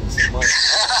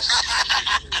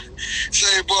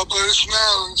 Say, boy, but it's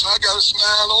smiling, so I got a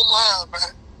smile on mine,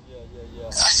 man. Yeah.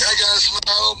 I got a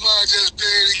smile on mine just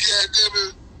being to goddamn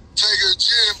it. Take a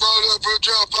gin, brought up her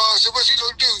drop off. I said, what she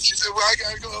gonna do? She said, well, I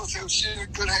gotta go. I said,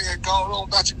 shit, good have gone on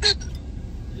about your business.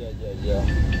 Yeah.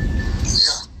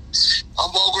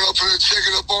 I'm walking up here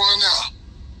checking up on her now.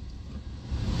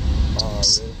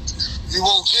 Really? You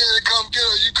want Jen to come get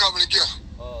her, or you coming to get her?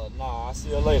 Nah, I'll see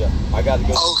her later. I gotta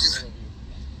go. Okay.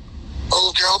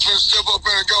 Okay, I'm finna step up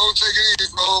there and go and take it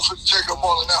easy, man. I'm finna check up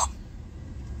on her now.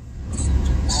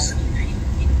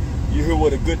 You hear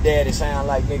what a good daddy sound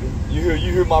like, nigga? You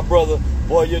hear my brother,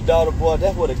 boy, your daughter, boy,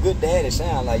 that's what a good daddy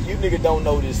sound like. You niggas don't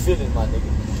know this feeling, my nigga.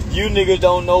 You niggas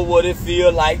don't know what it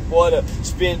feel like, boy, to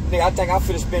spend, nigga, I think I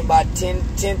finna spend about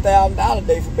 $10,000 a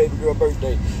day for baby girl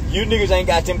birthday. You niggas ain't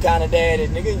got them kind of daddy,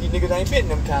 nigga. You niggas ain't been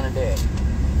them kind of daddy.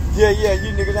 Yeah,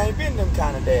 you niggas ain't been them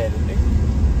kind of daddy, nigga.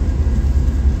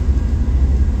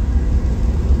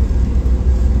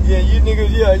 Yeah, you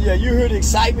niggas, yeah, you heard the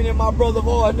excitement in my brother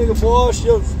voice, nigga, boy,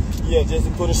 yeah, just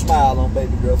to put a smile on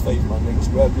baby girl face, my nigga.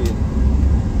 Scrub it.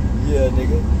 Yeah,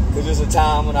 nigga. Cause there's a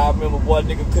time when I remember, boy,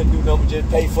 nigga couldn't do nothing but just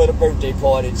pay for the birthday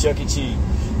party at Chuck E. Cheese.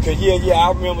 Cause yeah,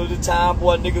 I remember the time,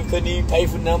 boy, nigga couldn't even pay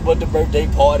for nothing but the birthday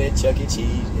party at Chuck E.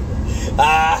 Cheese,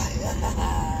 nigga.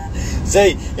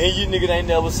 Say, and you niggas ain't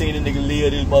never seen a nigga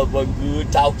live this motherfucking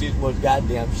good, talk this much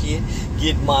goddamn shit,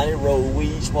 get money, roll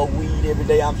weed, smoke weed every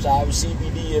day. I'm sorry,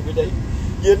 CBD every day.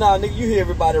 Yeah, nah, nigga, you hear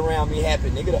everybody around me happy,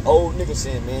 nigga. The old nigga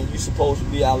saying, man, you supposed to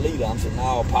be our leader. I'm saying,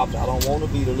 nah, Pops, I don't want to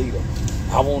be the leader.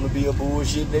 I want to be a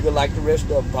bullshit nigga like the rest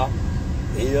of them, Pop.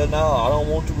 Hell no, I don't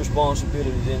want the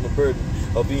responsibilities and the burden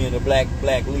of being a black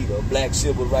leader, a black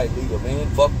civil rights leader, man.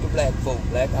 Fuck the black folk,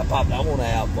 Pop, I want to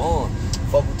have fun.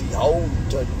 Fuck with these hoes,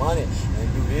 touch money,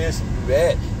 and do this and do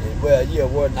that. And well, yeah,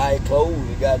 wear nice clothes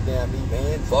and goddamn me,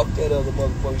 man. Fuck that other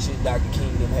motherfucking shit Dr.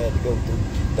 King them had to go through.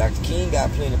 Dr. King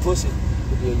got plenty of pussy,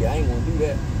 but yeah, I ain't want to do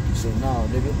that. So no,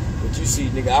 nigga. But you see,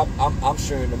 nigga, I'm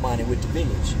sharing the money with the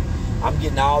village. I'm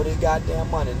getting all this goddamn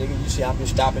money, nigga. You see, I'm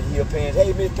just stopping here paying.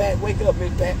 Hey, Miss Pat, wake up,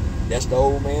 Miss Pat. That's the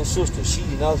old man's sister.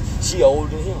 She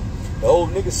older than him. The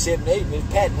old nigga 78, Miss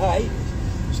Pat in her 80s.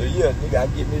 So yeah, nigga, I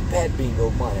get Miss Pat bingo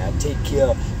money. I take care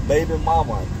of baby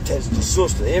mama, the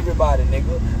sister, everybody,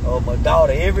 nigga. My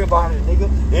daughter, everybody, nigga.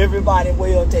 Everybody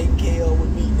well taken care of with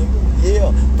me, nigga.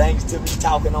 Yeah, thanks to me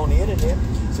talking on the internet.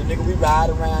 So nigga, we ride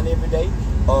around every day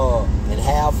and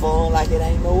have fun like it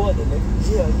ain't no other, nigga.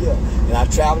 Yeah. And I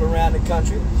travel around the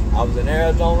country. I was in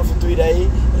Arizona for 3 days.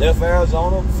 Left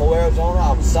Arizona. Before Arizona,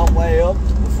 I was somewhere else.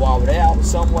 Before I was there, I was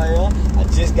somewhere else. I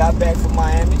just got back from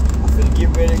Miami. Finna get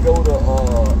ready to go to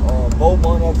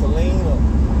Beaumont or Colleen or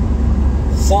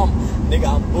something. Nigga,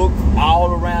 I'm booked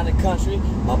all around the country.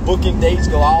 My booking dates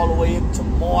go all the way up to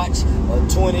March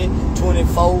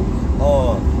 2024.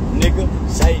 Nigga,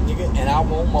 say nigga, and I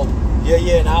want more.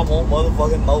 Yeah, and I want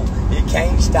motherfucking more. It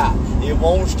can't stop. It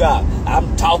won't stop.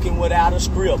 I'm talking without a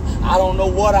script. I don't know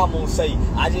what I'm gonna say.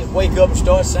 I just wake up and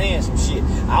start saying some shit.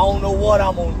 I don't know what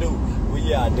I'm gonna do. Well,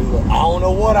 yeah, I do. I don't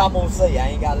know what I'm gonna say. I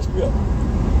ain't got a script.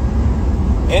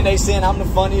 And they saying I'm the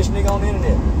funniest nigga on the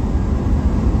internet.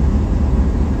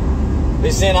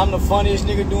 They saying I'm the funniest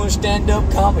nigga doing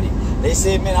stand-up comedy. They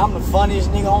said, man, I'm the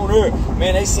funniest nigga on earth.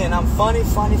 Man, they saying I'm funny.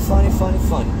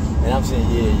 And I'm saying,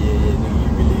 yeah, nigga, you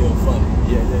really are funny.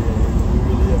 Yeah, you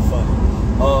really are funny.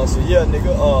 So yeah,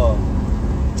 nigga,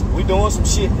 we doing some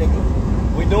shit, nigga.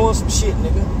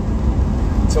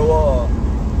 So,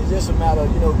 it's just a matter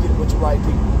of, getting with the right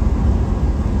people.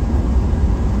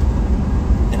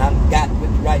 And I got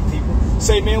with the right people.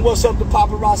 Say, man, what's up to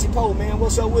Paparazzi Poe, man?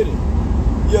 What's up with it?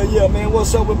 Yeah, man,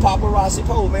 what's up with Paparazzi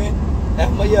Poe, man?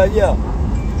 That's my, yeah. Yeah.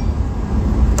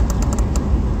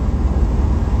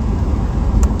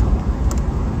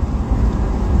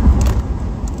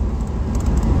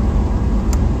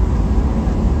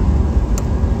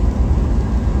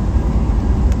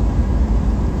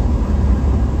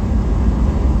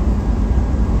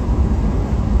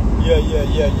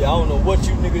 I don't know what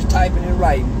you niggas typing and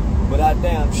writing, but I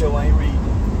damn sure ain't reading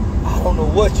it. I don't know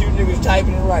what you niggas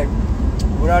typing and writing,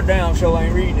 but I damn sure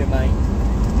ain't reading it, man.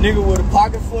 Nigga with a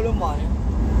pocket full of money.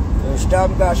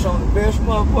 Stop got some of the best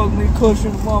motherfucking me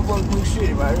cushion motherfucking new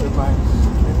shit right here, man.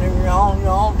 And nigga, I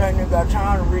don't think nigga got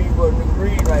time to read what nigga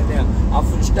read right now. I'm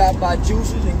finna stop by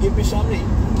Juices and get me something to eat.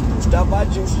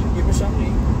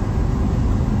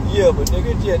 Yeah, but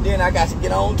nigga, then I got to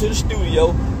get on to the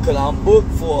studio, cause I'm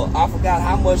booked for, I forgot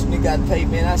how much nigga got to pay,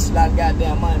 man. That's a lot of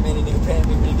goddamn money, man. The nigga paying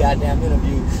me for the goddamn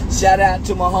interview. Shout out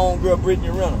to my homegirl, Brittany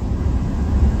Renner.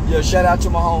 Yeah, shout out to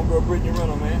my homegirl, Brittany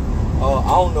Renner, man.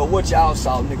 I don't know what y'all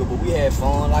saw, nigga, but we had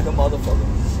fun like a motherfucker.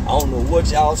 I don't know what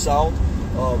y'all saw,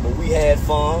 but we had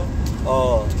fun.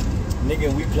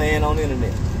 Nigga, we playing on the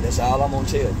internet. That's all I'm gonna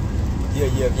tell you.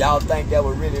 Yeah, if y'all think that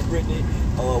was really Brittany,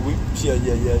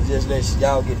 just let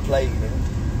y'all get played, man.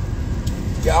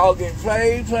 Y'all get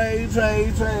played, man.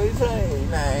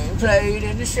 Played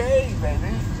in the shade, baby.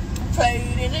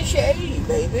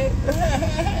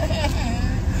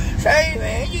 Say,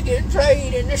 man, you get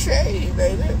played in the shade,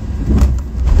 baby.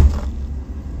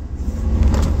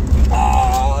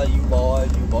 You boy.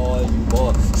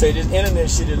 Say, this internet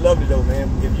shit is lovely though, man.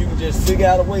 If you can just figure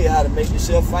out a way how to make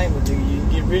yourself famous, nigga, you can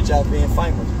get rich out being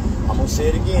famous. I'm gonna say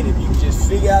it again. If you can just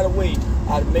figure out a way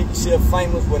how to make yourself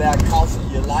famous without costing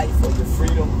your life or your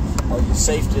freedom or your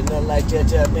safety, nothing like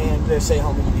that, man, let's say,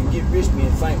 homie, you can get rich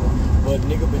being famous. But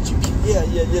nigga, you can,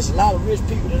 there's a lot of rich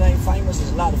people that ain't famous.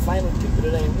 There's a lot of famous people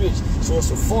that ain't rich. So it's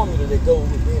a formula that goes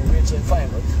with being rich and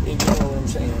famous. If you know what I'm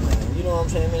saying, man. You know what I'm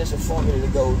saying, man? It's a formula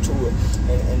that goes to it.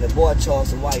 And the boy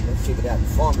Charleston White done figured out the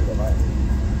formula, right?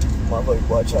 My boy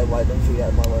Charleston White done figured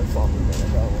out my formula, man.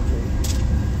 That's all I'm gonna tell you.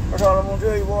 That's all I'm gonna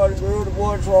tell you, boys and girls. The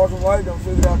boy Charleston White done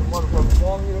figured out the motherfucking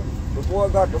formula. The boy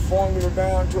got the formula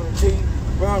down to the T.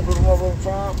 Run for the motherfucking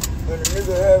time. And the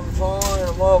nigga having fun and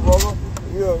the motherfucker.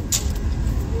 Yeah.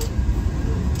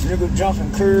 Nigga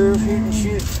jumping curves, hitting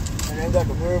shit. And ain't got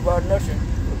to worry about nothing.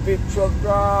 A big truck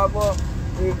driver,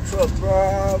 big truck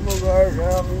driver,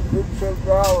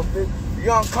 big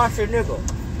young country nigga.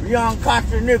 Young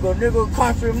country nigga,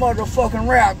 country motherfucking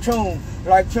rap tune,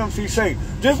 like Tim C say.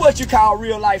 This what you call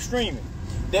real life streaming.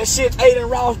 That shit Aiden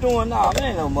Ross doing, nah, that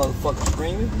ain't no motherfucking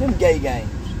streaming. Them gay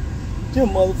games. Them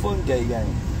motherfucking gay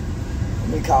games. Let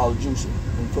me call Juicy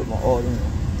and put my order in.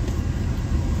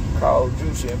 Call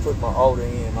Juicy and put my order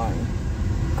in, man.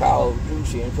 Call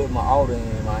Juicy and put my order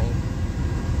in, man.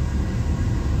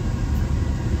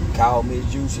 Call Miss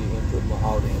Juicy and put my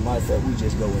order in. Matter of fact, we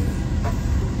just go in.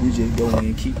 We just go in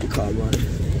and keep the car running.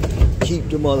 Keep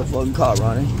the motherfucking car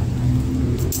running.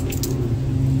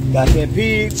 Got that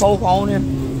big poke on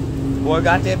him. Boy,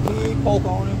 got that big poke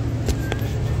on him.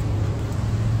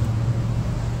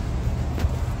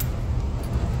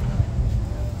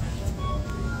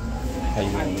 How you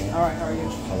doing, man? All right, how are you?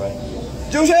 All right.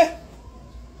 Juicy!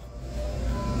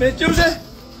 Miss Juicy!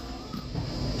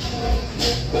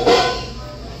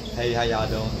 Hey, how y'all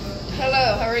doing?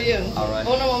 Hello, how are you? All right.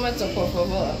 Un momento, por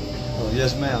favor. Oh,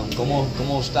 yes, ma'am. ¿Cómo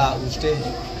está usted?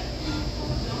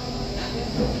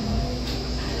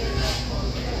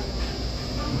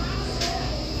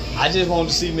 I just want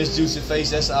to see Miss Juicy's face,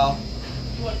 that's all.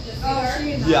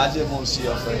 Yeah, I just want to see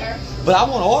her face. But I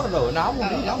want to order though. No, I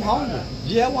want to eat. I'm hungry.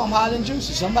 Yeah, well, I'm hot and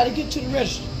juicy. Somebody get to the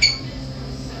register.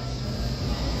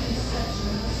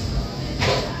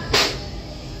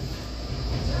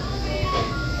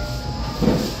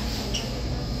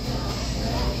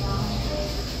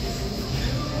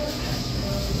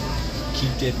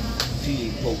 Keep that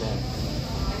pig poke on.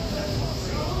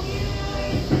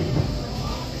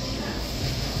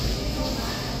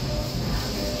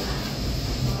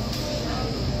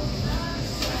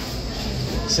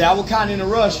 See, I was kind of in a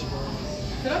rush.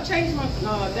 Could I change my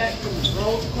that to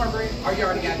rolled cornbread? Or you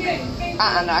already got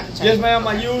that? No, I can change. Yes, ma'am.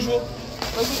 My usual.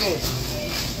 What you get?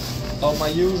 Oh, my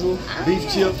usual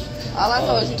beef chips. All I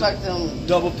know is you like them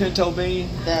Double pinto bean.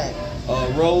 that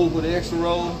Roll with an extra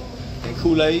roll and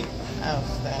Kool-Aid.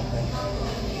 outstanding.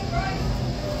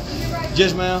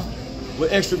 Yes, ma'am.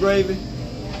 With extra gravy.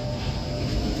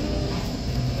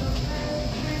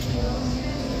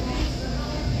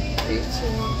 Beef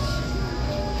chips.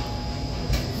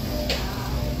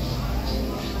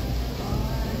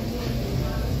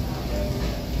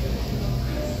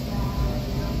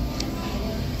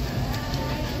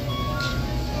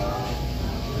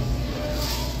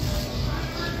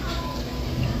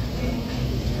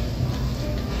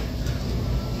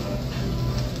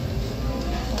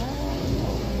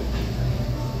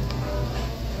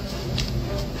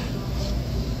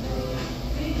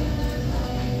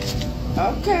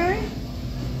 Okay.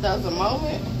 That was a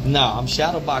moment. No, I'm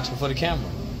shadow boxing for the camera.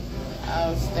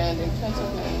 Outstanding.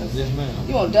 Pennsylvania. Yes, ma'am.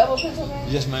 You want double Pennsylvania?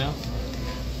 Yes, ma'am.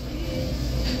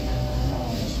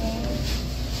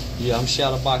 Yeah, I'm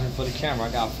shadow boxing for the camera.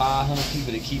 I got 500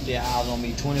 people that keep their eyes on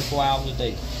me 24 hours a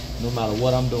day, no matter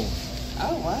what I'm doing.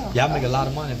 Oh, wow. Y'all make a lot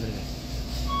of money for that.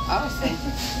 Awesome.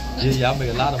 Yeah, y'all make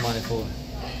a lot of money for it.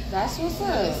 That's what's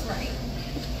up.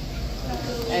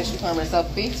 Extra cornbread. So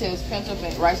beef tips,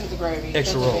 Pennsylvania, rice with the gravy.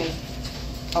 Extra roll.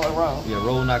 Oh, a roll. Yeah,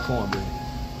 roll, not cornbread.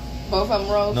 Both of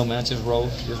them rolls? No, man, just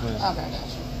rolls. Yes, ma'am. Okay, got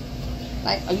you.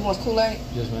 Like, oh, you want Kool-Aid?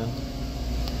 Yes, ma'am.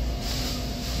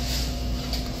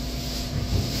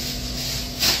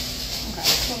 Okay,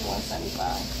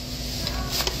 $21.75.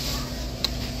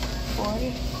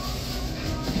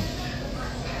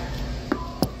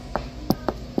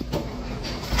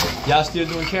 40. Y'all still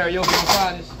doing karaoke on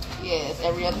Fridays? Yes,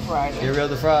 every other Friday. Every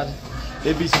other Friday?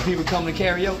 There be some people coming to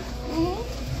karaoke? Mm-hmm.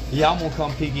 Yeah, I'm gonna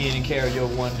come peek in and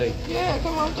karaoke one day. Yeah,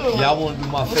 come on through. Yeah, I wanna do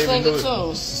my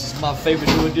favorite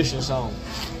new edition song.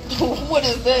 What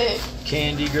is that?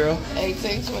 Candy Girl.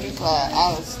 1825.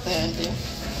 Outstanding.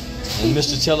 And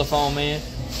Mr. Telephone Man.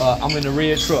 I'm in the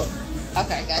red truck.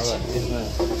 Okay, got you. Yes, ma'am.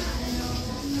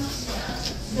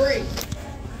 Free.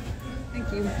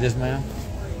 Thank you. Yes, ma'am.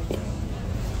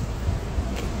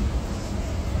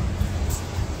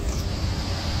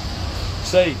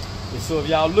 Say, so if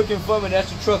y'all looking for me,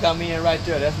 that's the truck I'm in right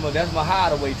there. That's my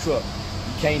hideaway truck.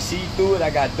 You can't see through it. I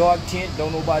got dark tint.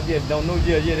 Don't nobody else don't know.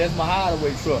 Yeah, that's my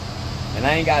hideaway truck. And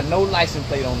I ain't got no license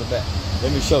plate on the back.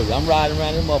 Let me show you. I'm riding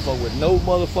around this motherfucker with no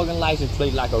motherfucking license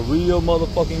plate like a real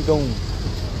motherfucking goon.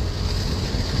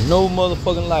 No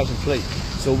motherfucking license plate.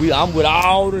 So I'm with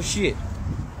all the shit.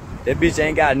 That bitch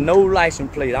ain't got no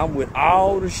license plate. I'm with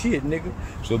all the shit, nigga.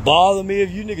 So bother me if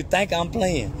you nigga think I'm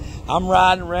playing. I'm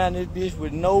riding around this bitch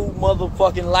with no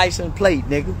motherfucking license plate,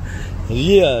 nigga.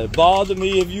 Yeah, bother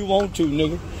me if you want to,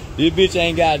 nigga. This bitch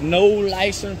ain't got no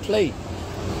license plate.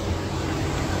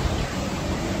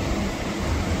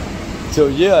 So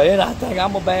yeah, and I think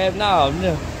I'm a bad now.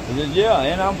 Yeah,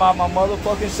 and I'm by my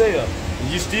motherfucking self.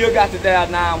 You still got to dial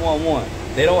 911.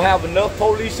 They don't have enough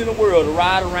police in the world to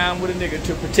ride around with a nigga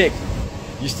to protect you.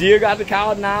 You still got to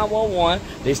call 911.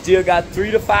 They still got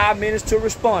 3 to 5 minutes to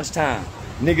response time.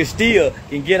 Nigga still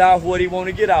can get off what he want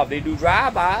to get off. They do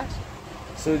drive-bys.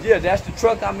 So yeah, that's the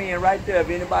truck I'm in right there. If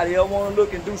anybody else want to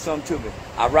look and do something to me,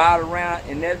 I ride around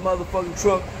in that motherfucking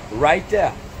truck right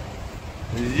there.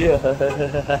 Yeah.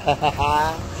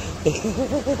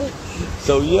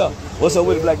 So yeah, what's up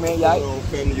with it, black man? Y'all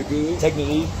family, you good? taking it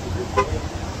easy.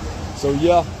 So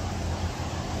yeah,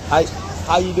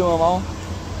 how you doing, man?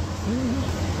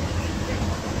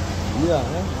 Yeah,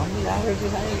 man, I'm out here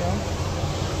just hanging on.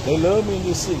 They love me in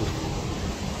this city.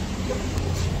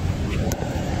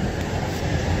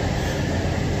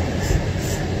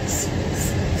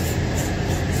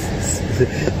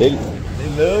 they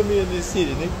love me in this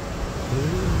city, nigga.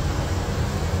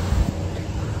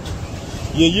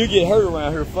 Yeah, you get hurt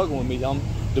around here fucking with me.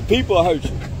 The people hurt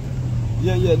you.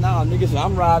 Yeah, nah, niggas,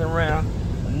 I'm riding around.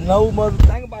 No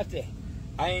think about that.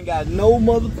 I ain't got no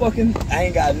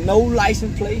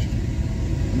license plate,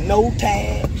 no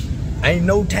tags. Ain't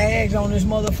no tags on this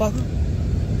motherfucker.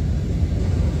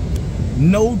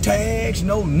 No tags,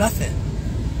 no nothing.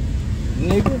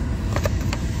 Nigga.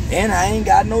 And I ain't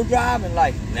got no driving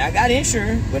license. Now I got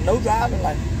insurance, but no driving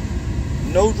license.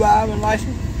 No driving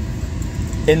license.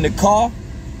 And the car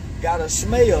got a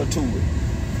smell to it.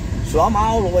 So I'm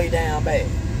all the way down bad.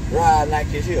 Riding like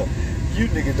this here. You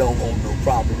niggas don't want no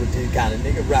problem with this kind of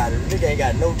nigga riding. Nigga ain't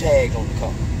got no tags on the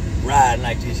car. Riding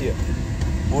like this here.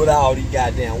 With all these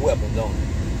goddamn weapons on it.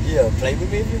 Yeah, play with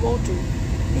me if you want to.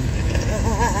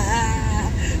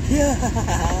 Yeah.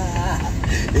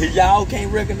 If y'all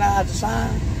can't recognize the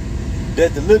sign,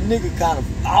 that the little nigga kind of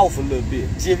off a little bit.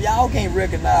 See, if y'all can't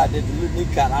recognize that the little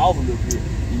nigga kind of off a little bit,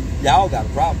 y'all got a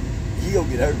problem. He gonna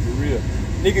get hurt for real.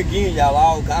 Nigga getting y'all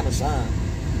all kind of signs.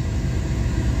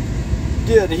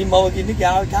 Yeah, he mother get nigga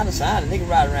all kind of signs. The nigga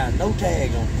ride around, no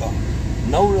tags on the car,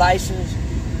 no license,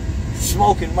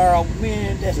 smoking marijuana.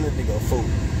 Man, that's a little nigga a fool.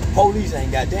 Police they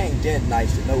ain't that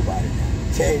nice to nobody now.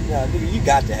 Tell you, nah, nigga, you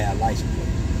got to have license plate.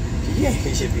 You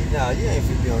ain't should be, you ain't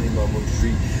fit be on this motherfucking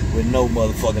street with no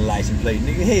motherfucking license plate,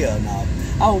 nigga. Hell no.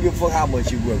 I don't give a fuck how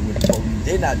much you work with the police.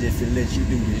 They not just finna let you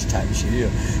do this type of shit here.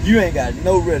 You ain't got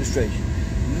no registration,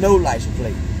 no license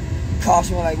plate. Car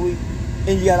smell like weed,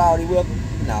 and you got all these weapons.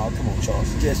 Nah, come on,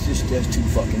 Charleston. That's too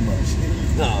fucking much.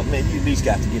 Nah, man, you at least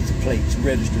got to get some plates,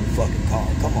 register the fucking car.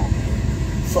 Come on, man.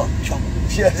 Fuck, come on.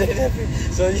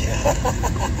 So yeah.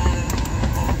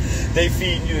 They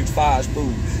feeding you expired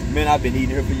food. Man, I've been eating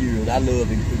here for years. I love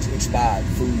expired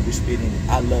food with spit in it.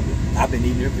 I love it. I've been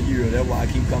eating here for years. That's why I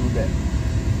keep coming back.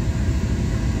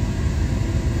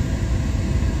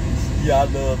 Yeah, I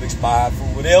love expired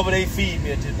food. Whatever they feed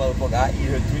me at this motherfucker, I eat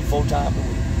her 3-4 times a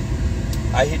week.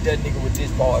 I hit that nigga with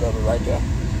this part of it right there.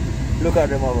 Look out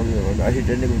that motherfucker. I hit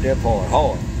that nigga with that part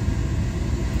hard.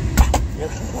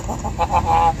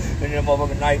 And that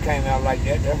motherfucking knife came out like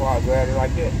that. That's why I grabbed it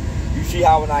like that. You see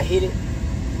how when I hit it,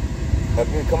 that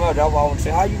bitch come out, that's why I want to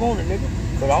say, how you want it, nigga?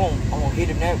 Because I'm going to hit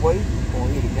him that way. I'm going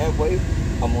to hit him that way.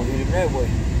 I'm going to hit him that way.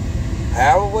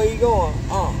 However way you going,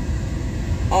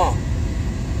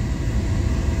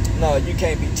 No, you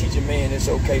can't be teaching man it's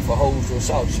okay for hoes to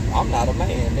assault you. I'm not a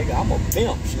man, nigga. I'm a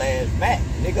pimp / Mac.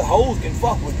 Nigga, hoes can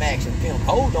fuck with Macs and pimp.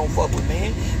 Hoes don't fuck with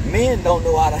men. Men don't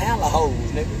know how to handle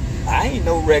hoes, nigga. I ain't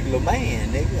no regular man,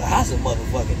 nigga. I was a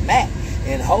motherfucking Mac.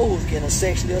 And hoes can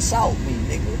sexually assault me,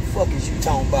 nigga. What the fuck is you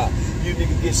talking about? You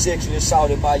nigga get sexually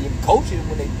assaulted by your coaches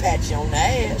when they pat you on the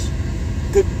ass.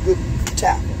 Good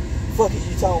tackle. Fuck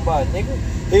is you talking about, nigga?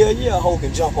 Hell yeah, a hoe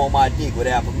can jump on my dick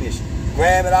without permission.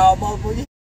 Grab it all, motherfucker.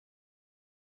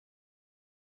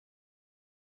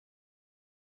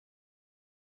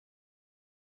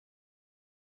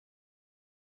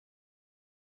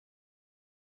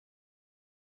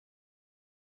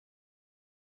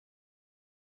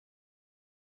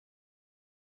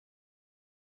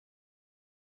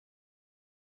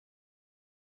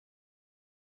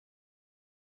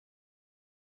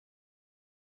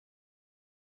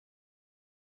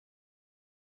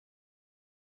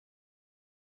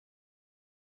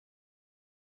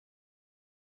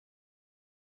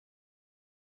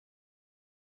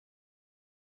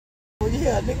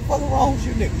 Yeah, nigga, fucking wrong with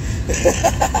you, nigga.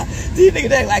 These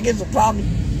niggas act like it's a problem.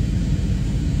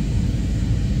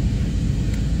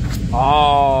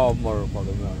 Oh,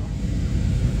 motherfucker, man.